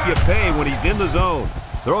can make you pay when he's in the zone.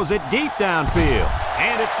 Throws it deep downfield.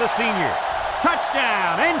 And it's the senior.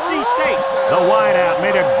 Touchdown, NC State. The wideout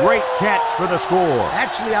made a great catch for the score.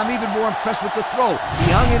 Actually, I'm even more impressed with the throw.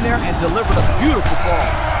 He hung in there and delivered a beautiful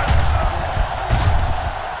ball.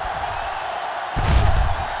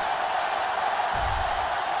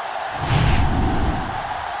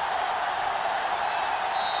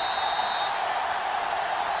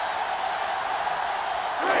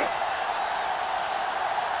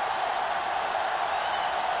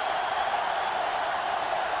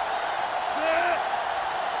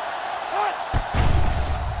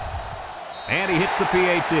 And he hits the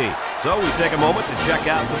PAT. So we take a moment to check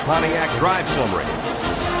out the Pontiac drive summary.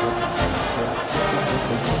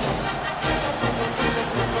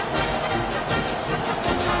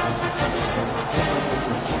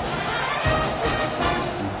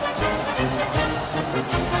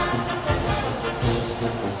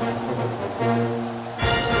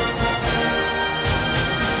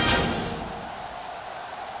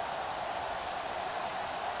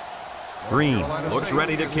 Green looks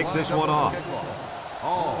ready to kick this one off.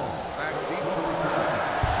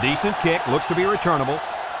 Decent kick, looks to be returnable.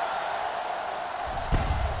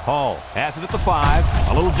 Hall has it at the 5.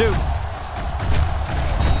 A little juke.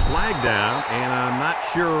 Flag down, and I'm not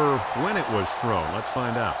sure when it was thrown. Let's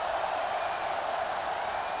find out.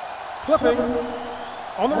 Clipping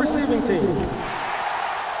on the receiving team.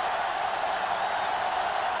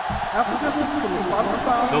 After distance from the spot of the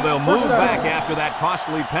foul. So they'll move back after that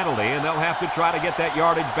costly penalty, and they'll have to try to get that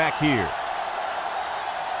yardage back here.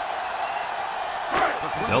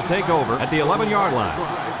 They'll take over at the 11-yard line.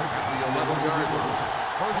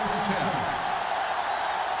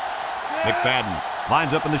 McFadden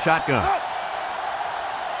lines up in the shotgun.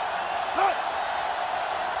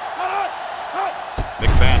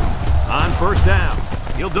 McFadden on first down.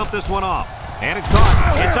 He'll dump this one off. And it's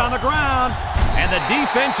caught. It's on the ground. And the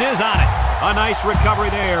defense is on it. A nice recovery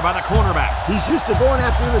there by the cornerback. He's used to going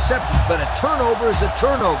after interceptions, but a turnover is a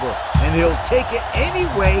turnover, and he'll take it any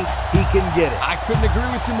way he can get it. I couldn't agree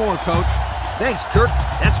with you more, Coach. Thanks, Kirk.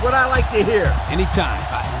 That's what I like to hear. Anytime.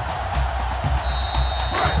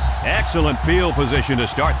 Excellent field position to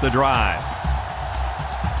start the drive.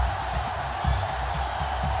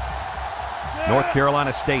 North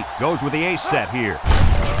Carolina State goes with the ace set here.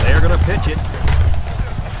 They're going to pitch it.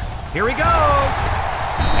 Here he goes.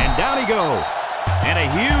 And down he goes. And a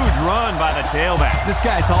huge run by the tailback. This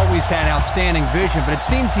guy's always had outstanding vision, but it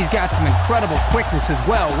seems he's got some incredible quickness as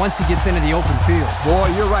well once he gets into the open field. Boy,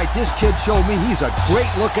 you're right. This kid showed me he's a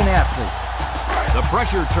great-looking athlete. The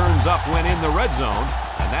pressure turns up when in the red zone,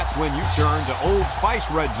 and that's when you turn to Old Spice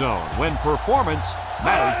Red Zone, when performance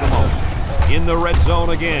matters the most. In the red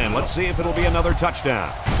zone again. Let's see if it'll be another touchdown.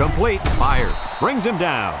 Complete. Fired. Brings him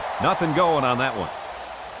down. Nothing going on that one.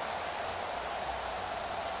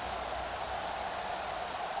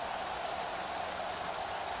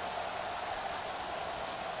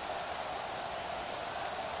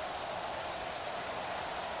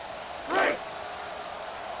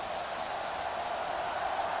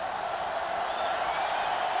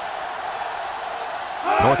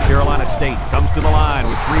 North Carolina State comes to the line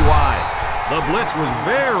with 3 wide. The blitz was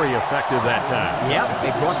very effective that time. Yep,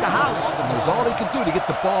 they brought the house, and it was all they could do to get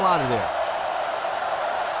the ball out of there.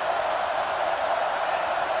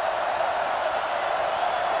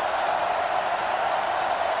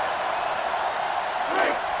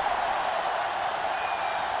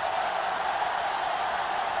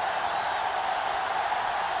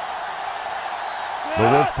 The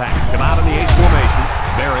Wolfpack come out in the H formation.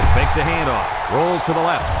 Barrett fakes a handoff, rolls to the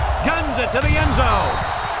left, guns it to the end zone.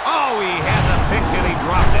 Oh, he had the pick and he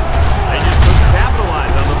dropped it. They just couldn't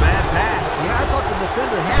capitalize on the bad pass. Yeah, I thought the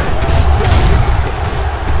defender had it.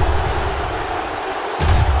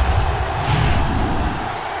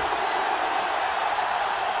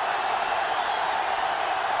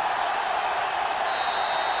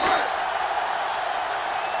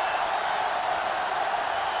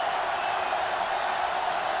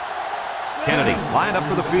 Kennedy lined up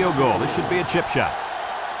for the field goal. This should be a chip shot.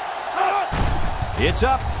 It's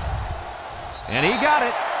up. And he got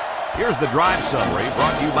it. Here's the drive summary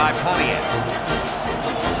brought to you by Pontiac.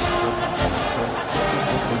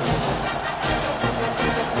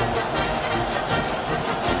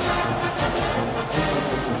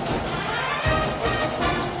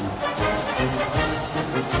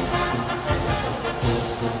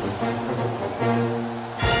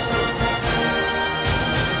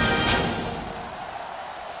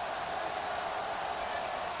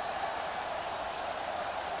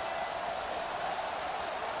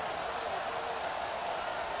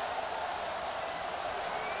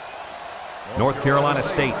 North Carolina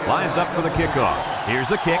State lines up for the kickoff. Here's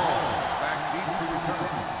the kick.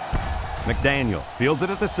 McDaniel fields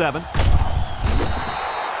it at the 7.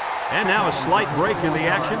 And now a slight break in the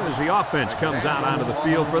action as the offense comes out onto the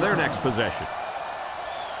field for their next possession.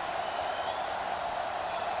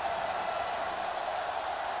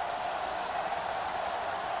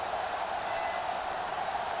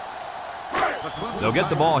 They'll get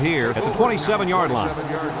the ball here at the 27-yard line.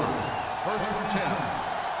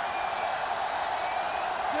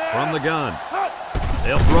 From the gun.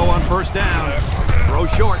 They'll throw on first down. Throw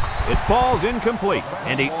short. It falls incomplete,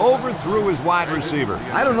 and he overthrew his wide receiver.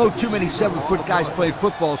 I don't know too many 7-foot guys play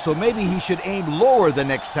football, so maybe he should aim lower the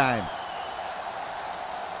next time.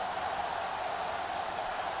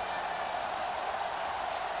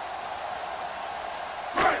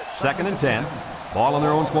 Second and 10. Ball on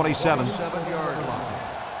their own 27.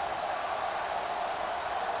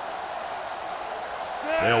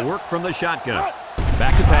 They'll work from the shotgun.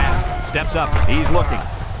 Back to pass. Steps up. He's looking.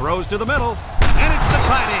 Throws to the middle. And it's the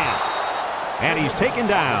tight end. And he's taken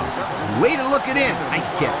down. Way to look it in. Nice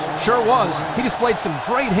catch. Sure was. He displayed some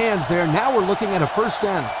great hands there. Now we're looking at a first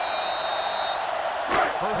down.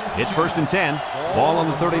 It's 1st and 10. Ball on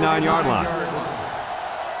the 39-yard line.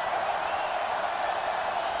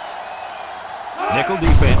 Nickel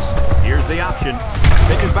defense. Here's the option.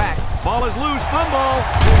 Pitches back. Ball is loose. Fumble.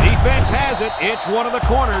 Defense has it. It's one of the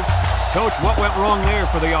corners. Coach, what went wrong there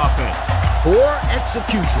for the offense? Poor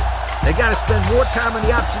execution. They got to spend more time on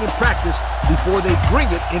the option in practice before they bring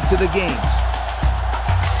it into the games.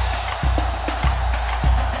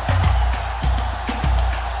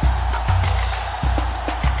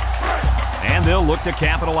 And they'll look to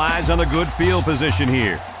capitalize on the good field position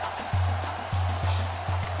here.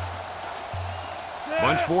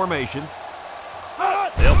 Bunch formation.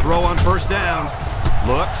 They'll throw on first down.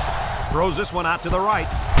 Looks. Throws this one out to the right.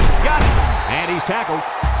 Got it. And he's tackled.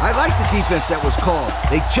 I like the defense that was called.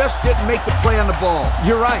 They just didn't make the play on the ball.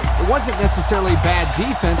 You're right. It wasn't necessarily bad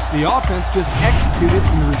defense. The offense just executed,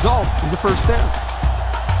 and the result is a first down.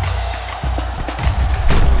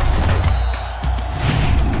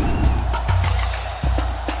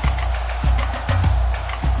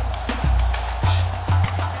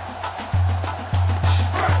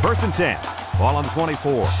 First and 10. Ball on the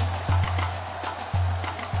 24.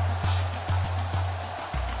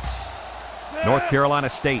 North Carolina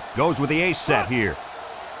State goes with the ace set here.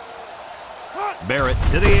 Barrett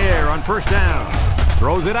to the air on first down.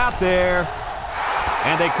 Throws it out there.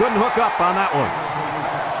 And they couldn't hook up on that one.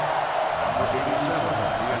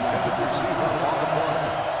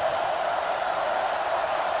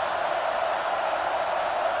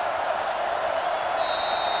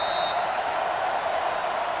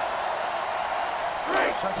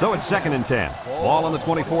 So it's 2nd and 10. Ball on the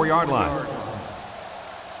 24-yard line.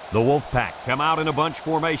 The Wolfpack come out in a bunch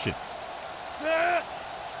formation.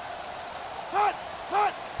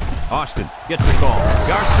 Austin gets the call.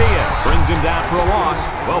 Garcia brings him down for a loss.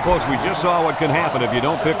 Well, folks, we just saw what can happen if you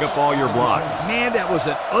don't pick up all your blocks. Man, that was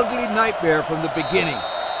an ugly nightmare from the beginning.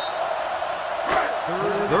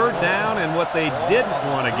 3rd down and what they didn't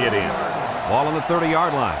want to get in. Ball on the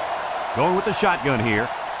 30-yard line. Going with the shotgun here.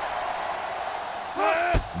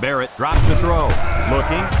 Barrett drops to throw.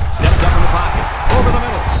 Looking. Steps up in the pocket. Over the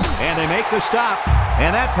middle. And they make the stop.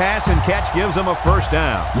 And that pass and catch gives them a first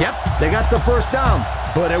down. Yep, they got the first down.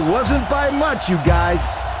 But it wasn't by much, you guys.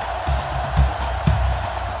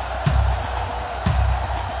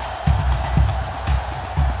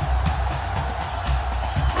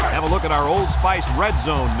 Have a look at our Old Spice Red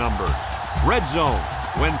Zone numbers. Red Zone,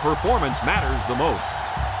 when performance matters the most.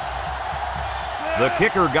 The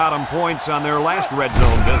kicker got them points on their last Red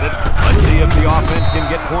Zone visit. Let's see if the offense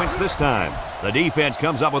can get points this time. The defense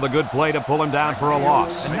comes up with a good play to pull him down for a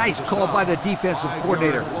loss. A nice call by the defensive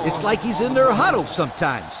coordinator. It's like he's in their huddle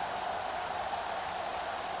sometimes.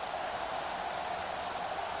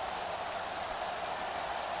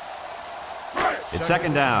 It's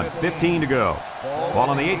 2nd down, 15 to go. Ball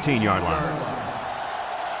on the 18-yard line.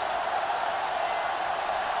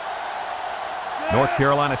 North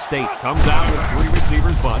Carolina State comes out with 3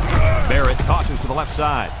 receivers bunch. Barrett tosses to the left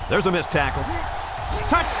side. There's a missed tackle.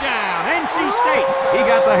 Touchdown, NC State. He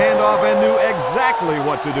got the handoff and knew exactly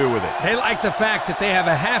what to do with it. They like the fact that they have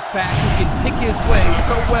a halfback who can pick his way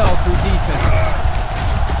so well through defense.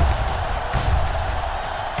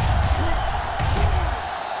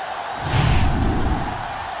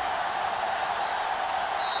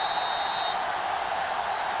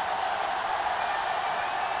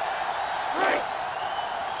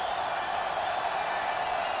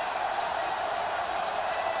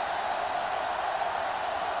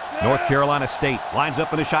 North Carolina State lines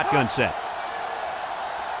up in a shotgun set.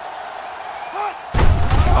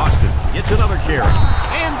 Austin gets another carry.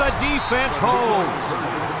 And the defense holds.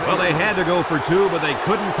 Well, they had to go for 2, but they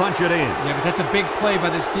couldn't punch it in. Yeah, but that's a big play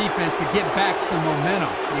by this defense to get back some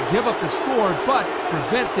momentum. You give up the score, but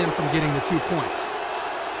prevent them from getting the 2 points.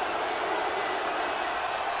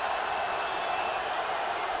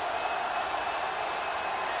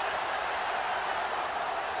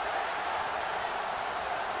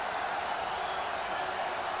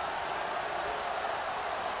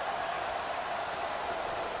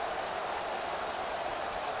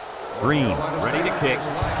 Green, ready to kick.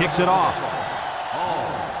 Kicks it off.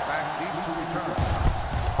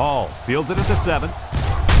 Hall fields it at the 7.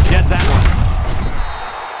 Gets that one.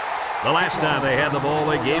 The last time they had the ball,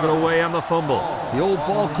 they gave it away on the fumble. The old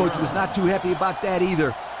ball coach was not too happy about that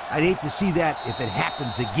either. I'd hate to see that if it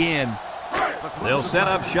happens again. They'll set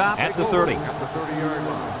up shop at the 30.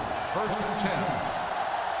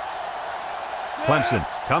 Clemson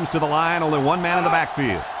comes to the line, only one man in the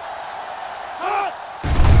backfield.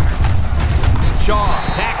 Shaw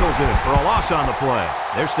tackles it for a loss on the play.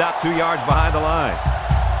 They're stopped 2 yards behind the line.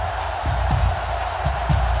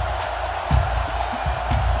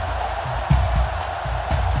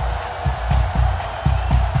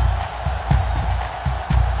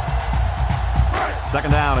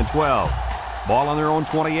 Second down and 12. Ball on their own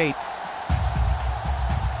 28.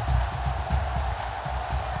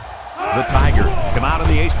 The Tigers come out in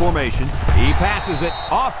the ace formation. He passes it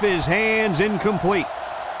off his hands, incomplete.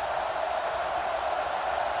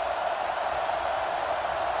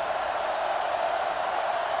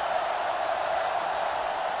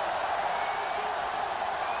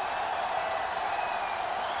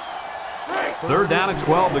 Third down and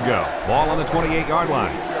 12 to go. Ball on the 28-yard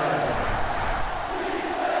line.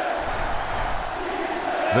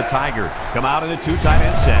 The Tigers come out in a 2 tight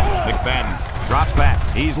end set. McFadden drops back.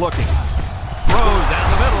 He's looking. Throws down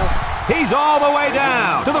the middle. He's all the way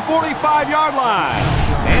down to the 45-yard line.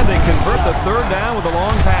 And they convert the third down with a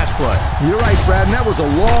long pass play. You're right, Brad, and that was a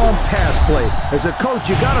long pass play. As a coach,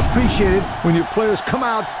 you got to appreciate it when your players come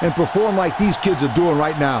out and perform like these kids are doing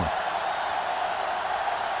right now.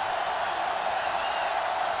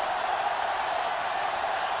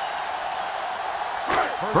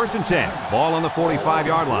 First and 10. Ball on the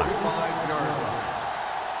 45-yard line.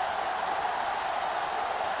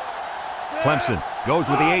 Clemson goes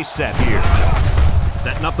with the ace set here.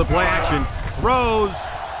 Setting up the play action. Throws.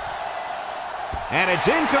 And it's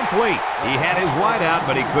incomplete. He had his wide out,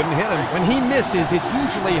 but he couldn't hit him. When he misses, it's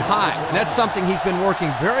usually high. And that's something he's been working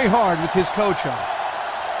very hard with his coach on.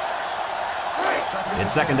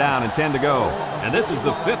 It's second down and 10 to go. And this is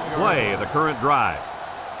the 5th play of the current drive.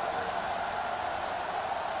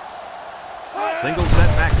 Single set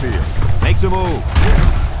backfield. Makes a move.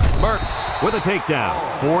 Burks with a takedown.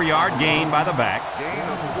 4-yard gain by the back. Gain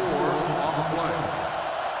of 4 on the play.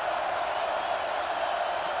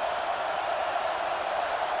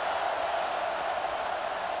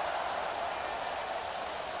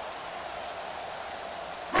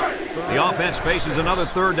 The offense faces another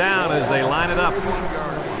third down as they line it up.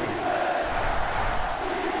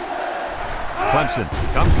 Clemson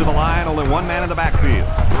comes to the line, only one man in the backfield.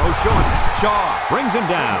 Throw short. Shaw brings him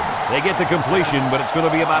down. They get the completion, but it's going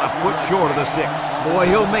to be about a foot short of the sticks. Boy,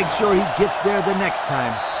 he'll make sure he gets there the next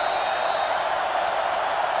time.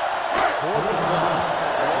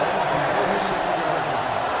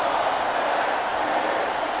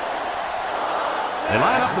 They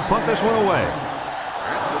line up to punt this one away.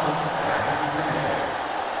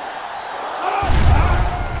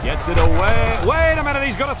 Gets it away. Wait a minute,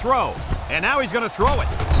 he's going to throw. And now he's going to throw it.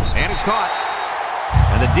 And it's caught.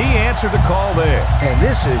 And the D answered the call there. And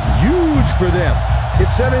this is huge for them.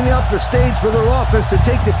 It's setting up the stage for their offense to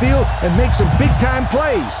take the field and make some big-time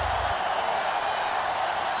plays.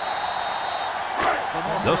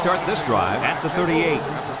 They'll start this drive at the 38. At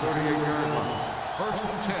the 38-yard line. First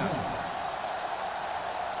and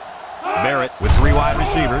 10. Barrett with 3 wide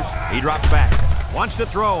receivers. He drops back. Wants to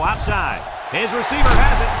throw outside. His receiver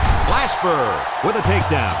has it. Glasper with a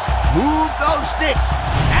takedown. Move those sticks.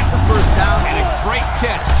 That's a first down. And a great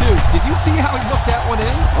catch, too. Did you see how he looked that one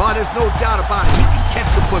in? Oh, there's no doubt about it. He can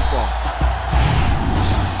catch the football.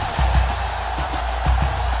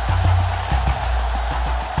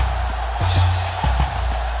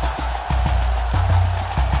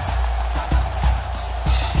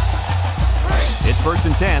 It's first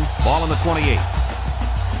and 10. Ball on the 28.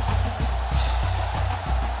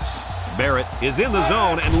 Barrett is in the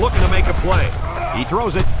zone and looking to make a play. He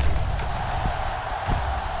throws it.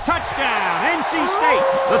 Touchdown, NC State.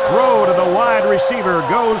 The throw to the wide receiver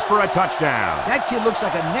goes for a touchdown. That kid looks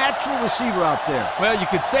like a natural receiver out there. Well, you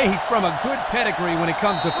could say he's from a good pedigree when it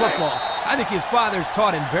comes to football. I think his father's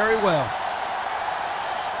taught him very well.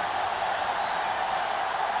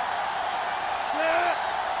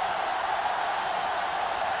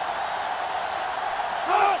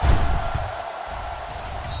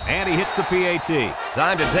 And he hits the PAT.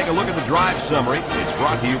 Time to take a look at the drive summary. It's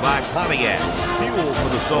brought to you by Pontiac. Fuel for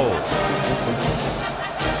the soul.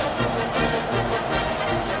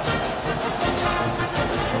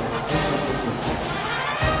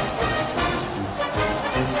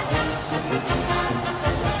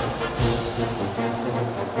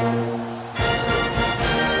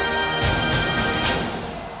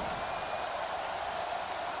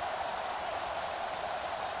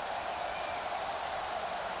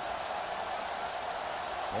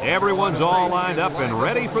 Everyone's all lined up and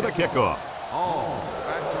ready for the kickoff.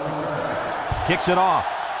 Kicks it off.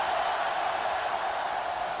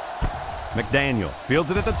 McDaniel fields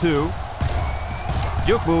it at the 2.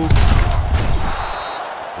 Juke move.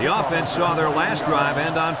 The offense saw their last drive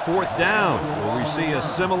end on 4th down. Will we see a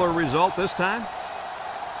similar result this time?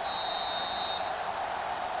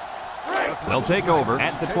 They'll take over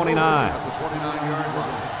at the 29.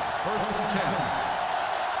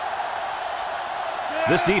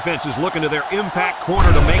 This defense is looking to their impact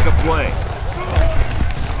corner to make a play.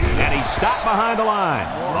 And he stopped behind the line.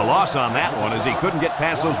 A loss on that one as he couldn't get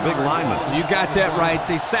past those big linemen. You got that right.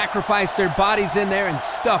 They sacrificed their bodies in there and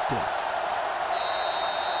stuffed it.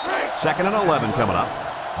 2nd and 11 coming up.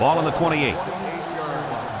 Ball on the 28.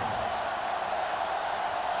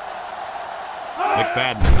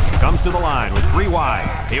 McFadden comes to the line with 3 wide.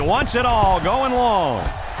 He wants it all going long.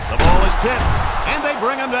 The ball is tipped, and they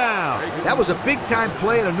bring him down. That was a big-time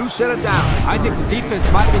play and a new set of downs. I think the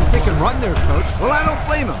defense might have been thinking run there, Coach. Well, I don't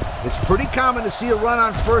blame him. It's pretty common to see a run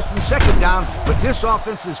on 1st and 2nd down, but this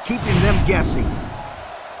offense is keeping them guessing.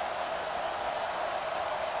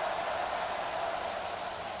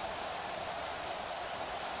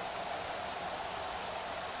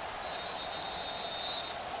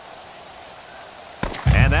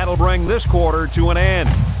 And that'll bring this quarter to an end.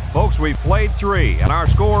 Folks, we've played 3, and our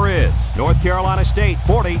score is North Carolina State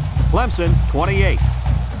 40, Clemson 28.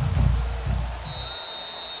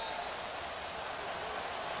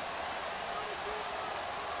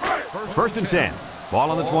 First and 10.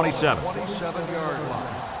 Ball on the 27. 27-yard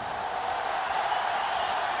line.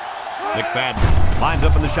 McFadden lines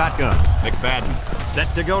up in the shotgun. McFadden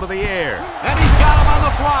set to go to the air, and he's got him on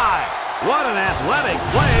the fly. What an athletic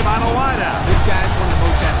play by the wideout. This guy's one of the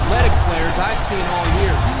most athletic players I've seen all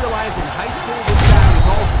year. You realize in high school this guy was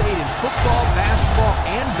all-state in football, basketball,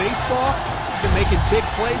 and baseball. He's been making big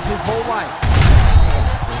plays his whole life.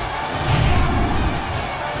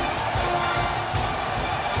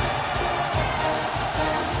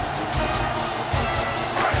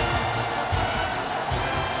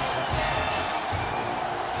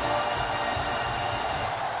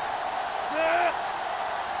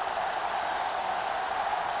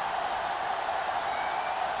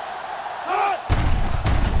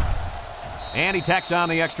 And he tacks on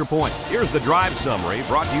the extra point. Here's the drive summary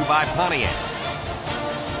brought to you by Pontiac.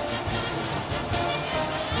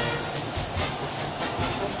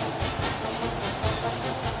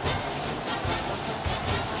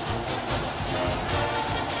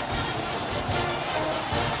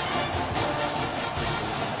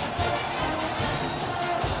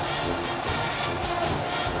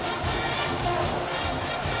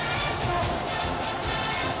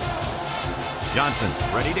 Johnson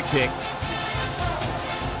ready to kick.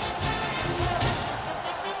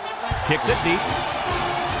 Kicks it deep.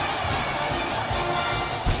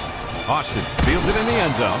 Austin fields it in the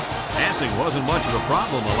end zone. Passing wasn't much of a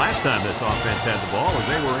problem the last time this offense had the ball as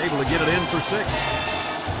they were able to get it in for 6.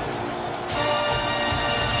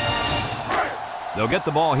 They'll get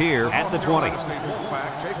the ball here at the 20. Take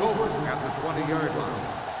over at the 20-yard line.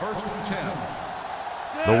 First and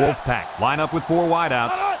 10. The Wolfpack line up with 4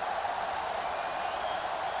 wideouts.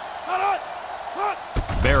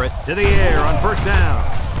 Barrett to the air on 1st down.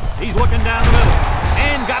 He's looking down the middle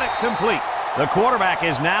and got it complete. The quarterback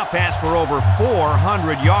has now passed for over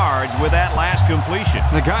 400 yards with that last completion.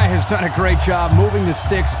 The guy has done a great job moving the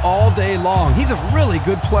sticks all day long. He's a really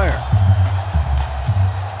good player.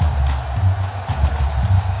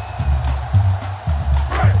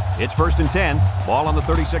 It's 1st and 10. Ball on the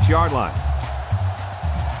 36-yard line.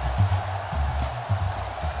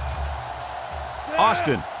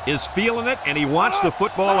 Austin is feeling it, and he wants the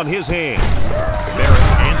football in his hand. Barrett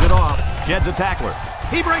hands it off, sheds a tackler.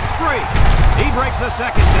 He breaks free. He breaks the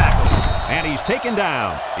 2nd tackle, and he's taken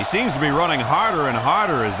down. He seems to be running harder and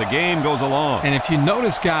harder as the game goes along. And if you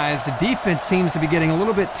notice, guys, the defense seems to be getting a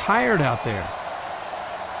little bit tired out there.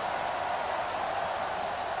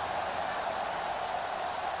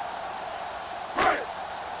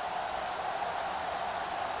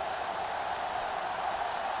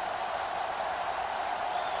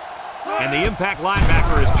 And the impact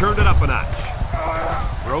linebacker has turned it up a notch.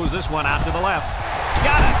 Throws this one out to the left.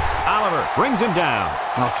 Got it. Oliver brings him down.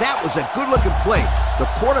 Now that was a good-looking play. The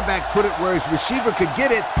quarterback put it where his receiver could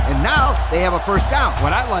get it, and now they have a 1st down.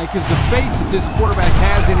 What I like is the faith that this quarterback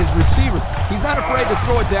has in his receiver. He's not afraid to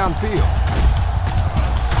throw it downfield.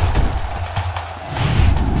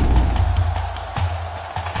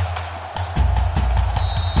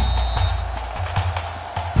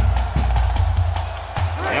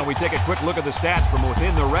 We take a quick look at the stats from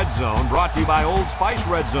within the red zone, brought to you by Old Spice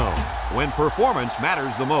Red Zone, when performance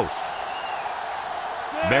matters the most.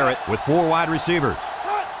 Barrett with 4 wide receivers.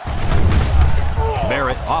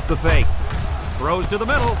 Barrett off the fake. Throws to the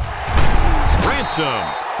middle. Ransom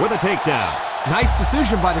with a takedown. Nice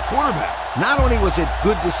decision by the quarterback. Not only was it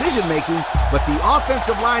good decision-making, but the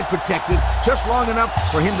offensive line protected just long enough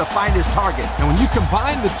for him to find his target. And when you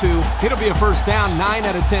combine the two, it'll be a first down 9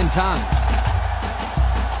 out of 10 times.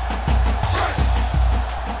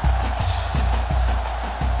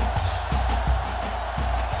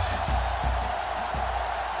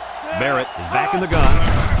 Barrett is back in the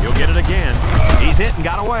gun. He'll get it again. He's hit and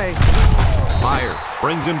got away. Meyer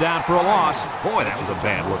brings him down for a loss. Boy, that was a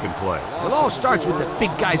bad-looking play. It all starts with the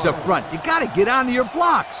big guys up front. You got to get onto your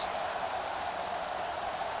blocks.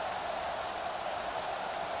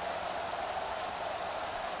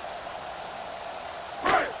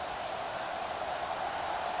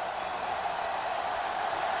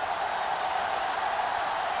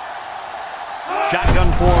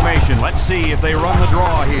 Shotgun formation. Let's see if they run the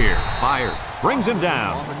draw here. Meyer brings him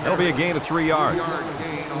down. That'll be a gain of 3 yards.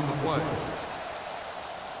 Gain on the play.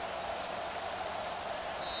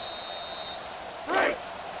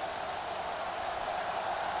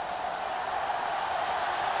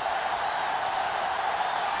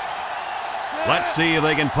 Let's see if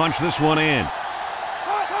they can punch this one in.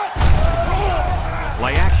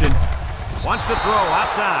 Play action. Wants to throw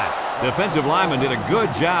outside. Defensive lineman did a good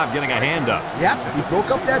job getting a hand up. Yep, he broke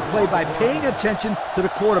up that play by paying attention to the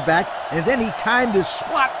quarterback, and then he timed his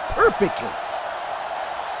swat perfectly.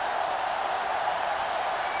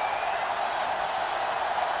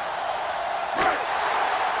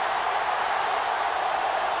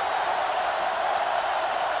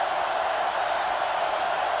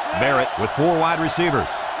 Barrett with 4 wide receivers.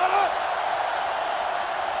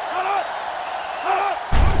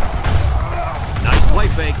 Nice play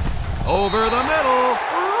fake. Over the middle.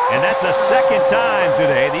 And that's the second time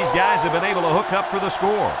today these guys have been able to hook up for the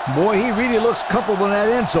score. Boy, he really looks comfortable in that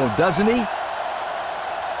end zone, doesn't he?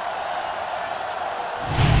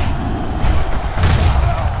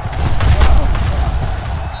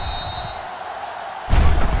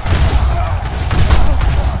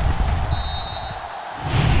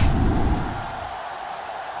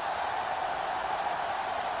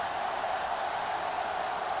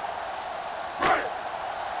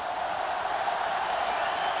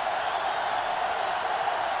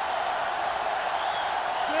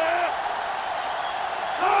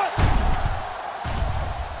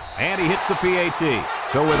 And he hits the PAT.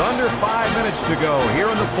 So with under 5 minutes to go here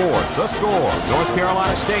in the fourth, the score, North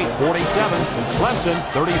Carolina State 47, Clemson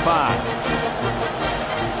 35.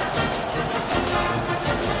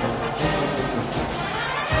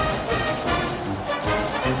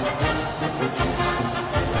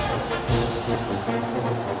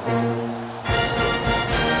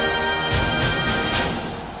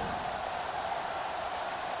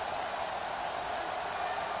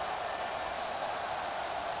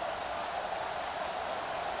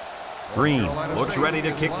 Green looks ready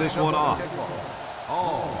to kick this one off.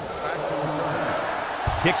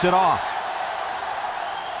 Kicks it off.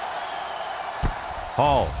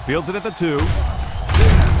 Hall fields it at the 2.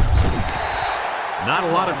 Not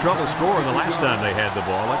a lot of trouble scoring the last time they had the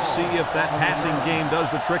ball. Let's see if that passing game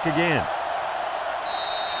does the trick again.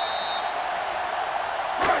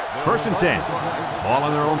 1st and 10. Ball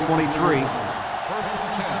on their own 23.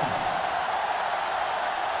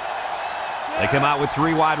 They come out with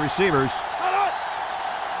 3 wide receivers.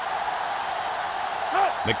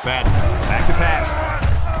 McFadden, back to pass.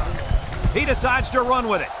 He decides to run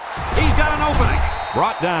with it. He's got an opening.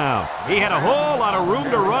 Brought down. He had a whole lot of room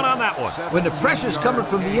to run on that one. When the pressure's coming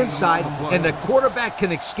from the inside and the quarterback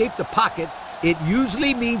can escape the pocket, it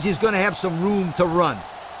usually means he's going to have some room to run.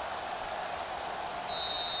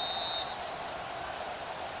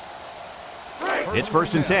 It's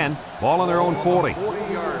 1st and 10. Ball on their own 40.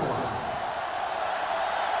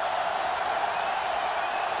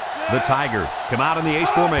 The Tigers come out in the ace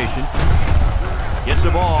formation. Gets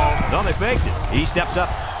the ball. No, they faked it. He steps up.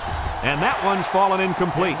 And that one's fallen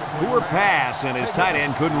incomplete. Poor pass, and his tight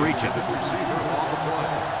end couldn't reach it.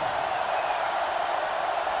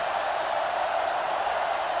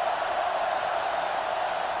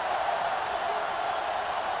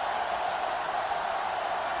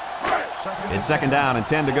 It's 2nd down and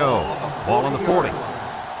 10 to go. Ball on the 40.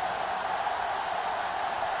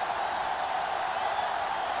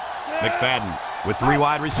 McFadden with 3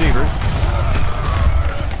 wide receivers.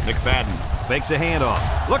 McFadden fakes a handoff.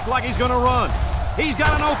 Looks like he's going to run. He's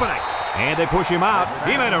got an opening. And they push him out.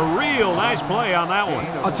 He made a real nice play on that one.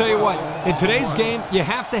 I'll tell you what, in today's game, you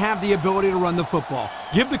have to have the ability to run the football.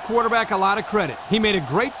 Give the quarterback a lot of credit. He made a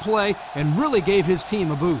great play and really gave his team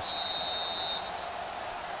a boost.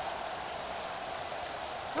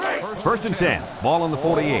 1st and 10. Ball on the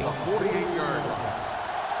 48.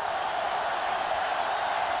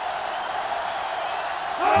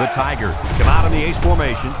 The Tigers come out in the ace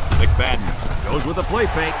formation. McFadden goes with a play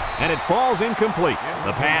fake, and it falls incomplete.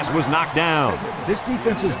 The pass was knocked down. This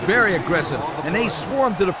defense is very aggressive, and they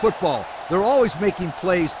swarm to the football. They're always making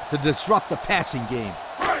plays to disrupt the passing game.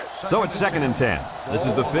 So it's 2nd and 10. This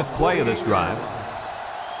is the 5th play of this drive.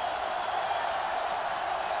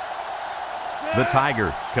 The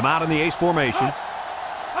Tigers come out in the ace formation.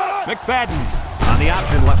 McFadden on the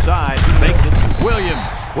option left side, makes it. Williams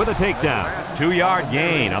with a takedown. 2-yard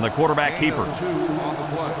gain on the quarterback keeper.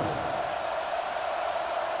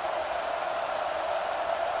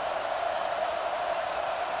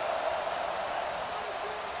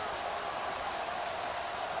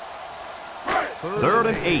 Third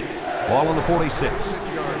and 8. Ball on the 46.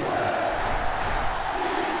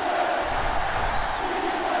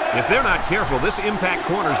 If they're not careful, this impact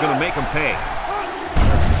corner is going to make them pay.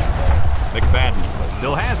 McFadden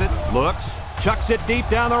still has it. Looks. Chucks it deep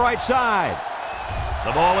down the right side.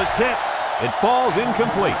 The ball is tipped. It falls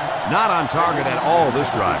incomplete. Not on target at all this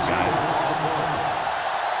drive, guys.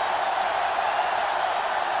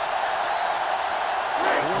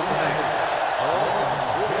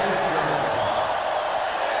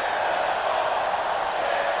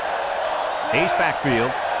 Ace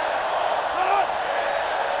backfield.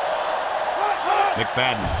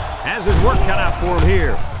 McFadden has his work cut out for him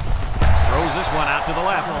here. Throws this one out to the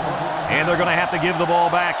left. And they're going to have to give the ball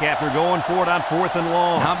back after going for it on 4th and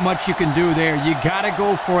long. Not much you can do there. You got to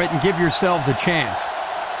go for it and give yourselves a chance.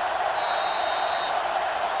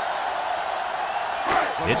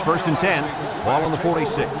 It's 1st and 10. Ball on the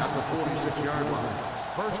 46. At the 46-yard line.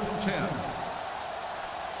 1st and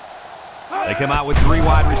 10. They come out with 3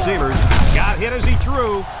 wide receivers. Got hit as he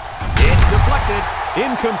threw. It's deflected.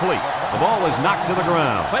 Incomplete. The ball is knocked to the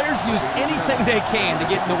ground. Players use anything they can to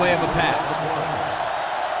get in the way of a pass.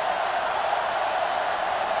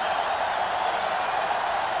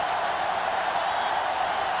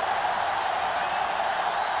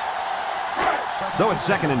 So it's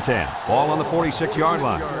 2nd and 10. Ball on the 46-yard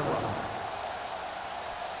line.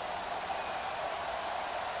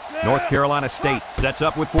 North Carolina State sets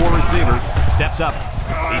up with 4 receivers. Steps up.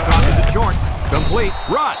 He tosses it short. Complete.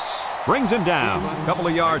 Russ brings him down. A couple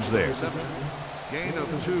of yards there. Gain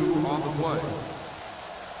of 2 on the play.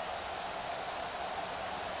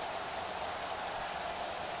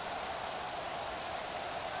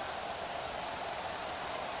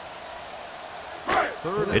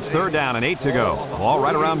 It's 3rd down and 8 to go. Ball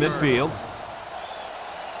right around midfield.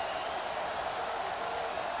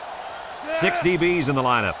 6 DBs in the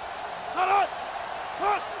lineup.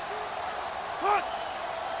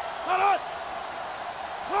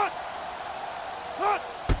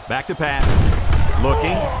 Back to pass.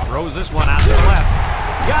 Looking. Throws this one out to the left.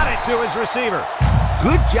 Got it to his receiver.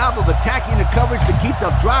 Good job of attacking the coverage to keep the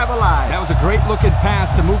drive alive. That was a great looking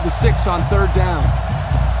pass to move the sticks on 3rd down.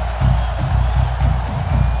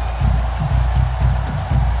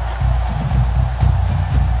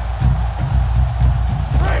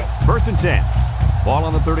 First and 10. Ball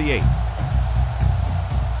on the 38.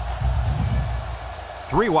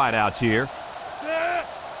 3 wideouts here.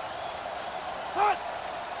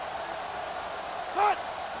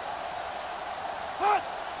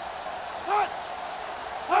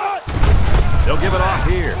 They'll give it off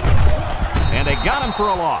here. And they got him for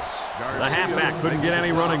a loss. The halfback couldn't get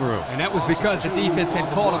any running room. And that was because the defense had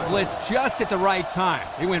called a blitz just at the right time.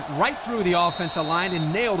 They went right through the offensive line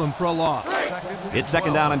and nailed him for a loss. It's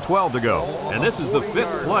 2nd down and 12 to go. And this is the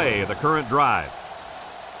 5th play of the current drive.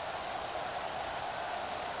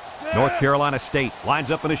 North Carolina State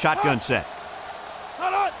lines up in a shotgun set.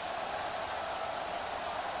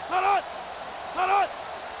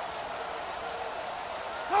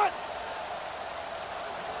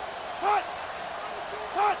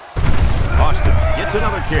 Austin gets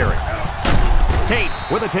another carry. Tate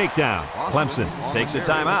with a takedown. Clemson takes a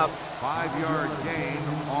timeout. 5-yard gain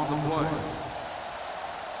on the play.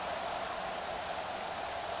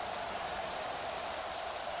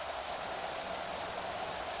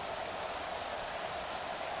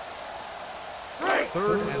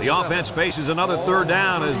 The offense faces another 3rd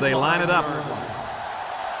down as they line it up.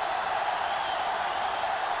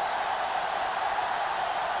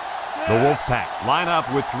 The Wolfpack line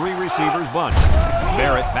up with 3 receivers bunch.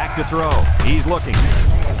 Barrett back to throw. He's looking.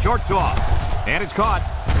 Short toss. And it's caught.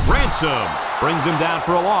 Ransom brings him down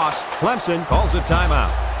for a loss. Clemson calls a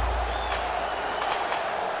timeout.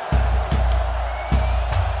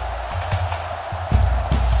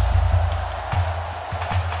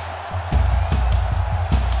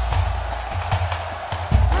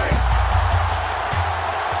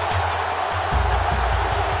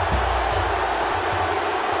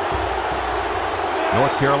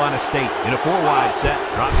 North Carolina State in a 4-wide set.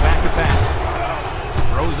 Drops back to pass.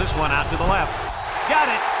 Throws this one out to the left. Got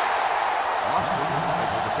it. Austin makes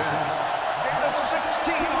the defense. And a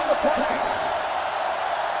 16 on the play.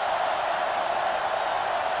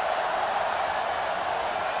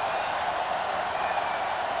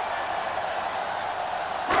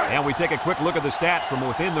 And we take a quick look at the stats from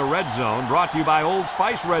within the red zone, brought to you by Old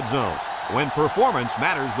Spice Red Zone, when performance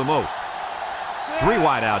matters the most. 3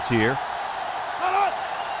 wideouts here.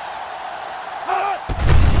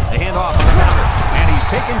 The handoff on the counter, and he's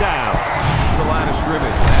taken down. The line of scrimmage,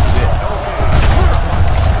 that's it.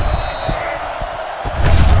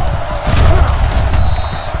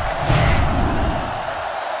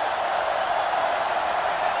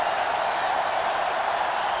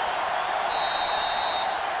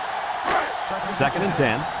 Second and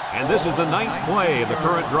 10, and this is the 9th play of the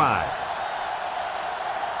current drive.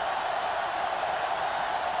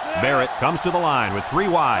 Barrett comes to the line with 3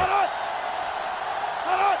 wide.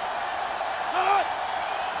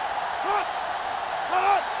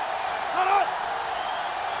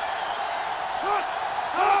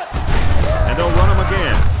 And they'll run him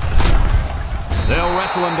again. They'll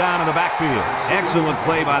wrestle him down in the backfield. Excellent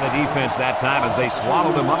play by the defense that time as they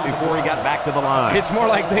swallowed him up before he got back to the line. It's more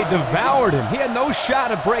like they devoured him. He had no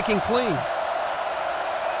shot at breaking clean.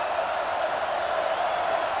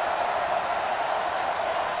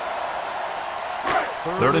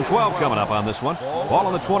 Third and 12 coming up on this one. Ball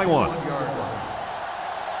on the 21.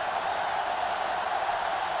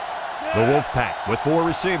 The Wolfpack with 4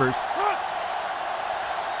 receivers.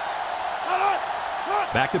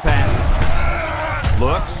 Back to pass.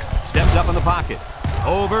 Looks, steps up in the pocket.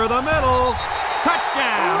 Over the middle.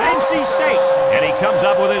 Touchdown, NC State. And he comes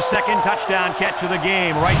up with his second touchdown catch of the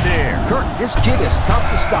game right there. Kirk, this kid is tough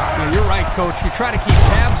to stop. Yeah, you're right, Coach. You try to keep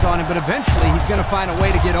tabs on him, but eventually he's going to find a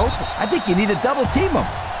way to get open. I think you need to double team him.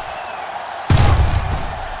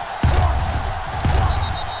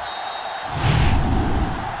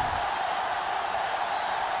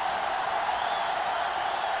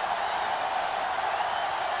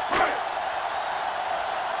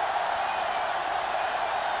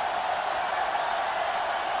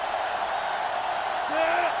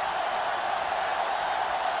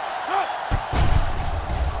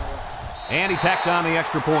 And he tacks on the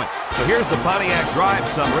extra point. So here's the Pontiac drive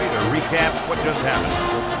summary to recap what just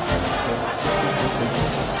happened.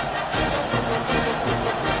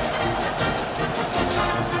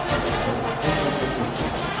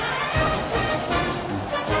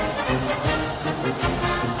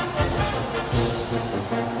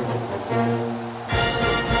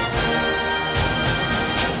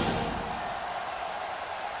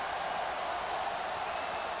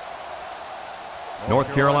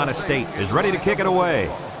 North Carolina State is ready to kick it away.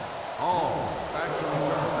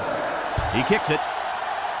 He kicks it.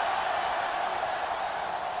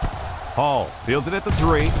 Hall fields it at the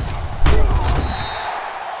 3. A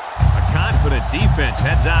confident defense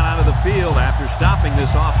heads out onto the field after stopping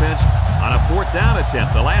this offense on a 4th down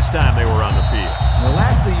attempt the last time they were on the field. And the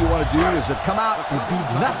last thing you want to do is to come out and do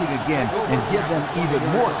nothing again and give them even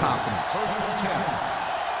more confidence.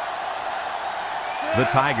 The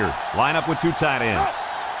Tigers line up with 2 tight ends.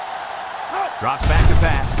 Drops back to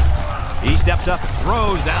pass. He steps up,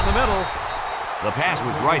 throws down the middle. The pass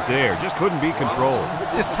was right there, just couldn't be controlled.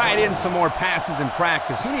 This tight end some more passes in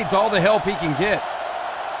practice. He needs all the help he can get.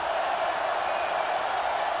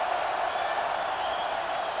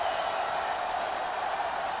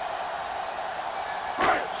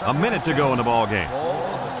 A minute to go in the ball game.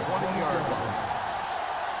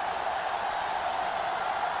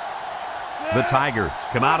 The Tigers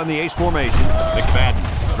come out in the ace formation. McFadden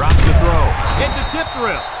drops the throw. It's a tip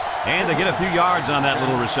drill. And they get a few yards on that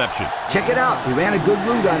little reception. Check it out. He ran a good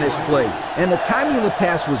route on this play. And the timing of the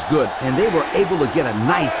pass was good. And they were able to get a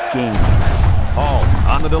nice gain. Hall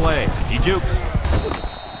on the delay. He jukes.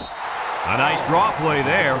 A nice draw play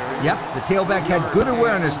there. Yep, the tailback had good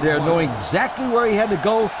awareness there, knowing exactly where he had to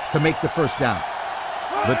go to make the first down.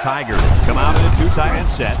 The Tigers come out in a 2 tight end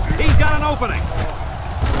set. He's got an opening.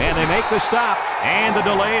 And they make the stop, and the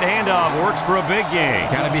delayed handoff works for a big gain.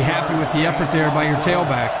 Got to be happy with the effort there by your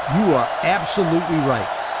tailback. You are absolutely right.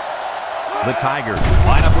 The Tigers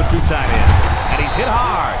line up with 2 tight ends, and he's hit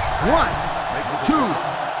hard. 1, 2,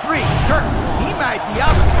 3. Kirk, he might be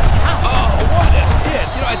up. Oh, what a hit.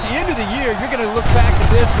 You know, at the end of the year, you're going to look back at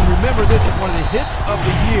this and remember this as one of the hits of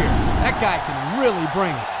the year. That guy can really bring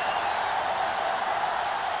it.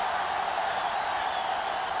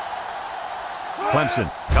 Clemson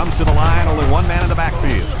comes to the line, only 1 man in the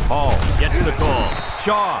backfield. Hall gets the call.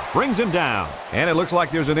 Shaw brings him down. And it looks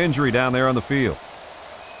like there's an injury down there on the field.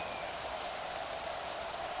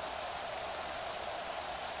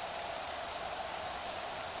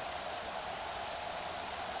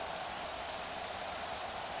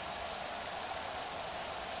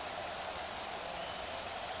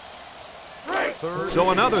 So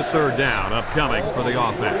another third down upcoming for the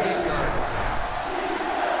offense.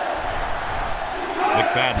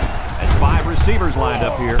 McFadden has 5 receivers lined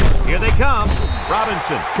up here. Here they come.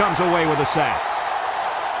 Robinson comes away with a sack.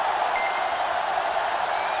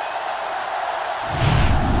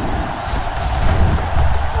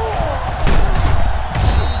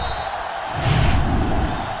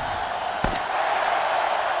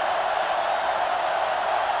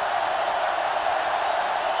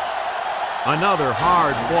 Another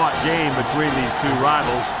hard-fought game between these two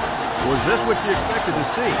rivals. Was this what you expected to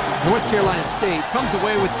see? North Carolina State comes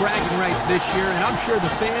away with bragging rights this year, and I'm sure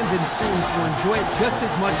the fans and students will enjoy it just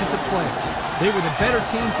as much as the players. They were the better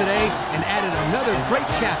team today and added another great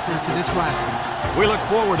chapter to this rivalry. We look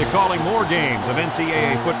forward to calling more games of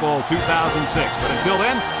NCAA football 2006. But until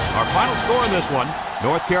then, our final score in this one,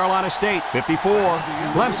 North Carolina State 54,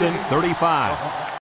 Clemson 35.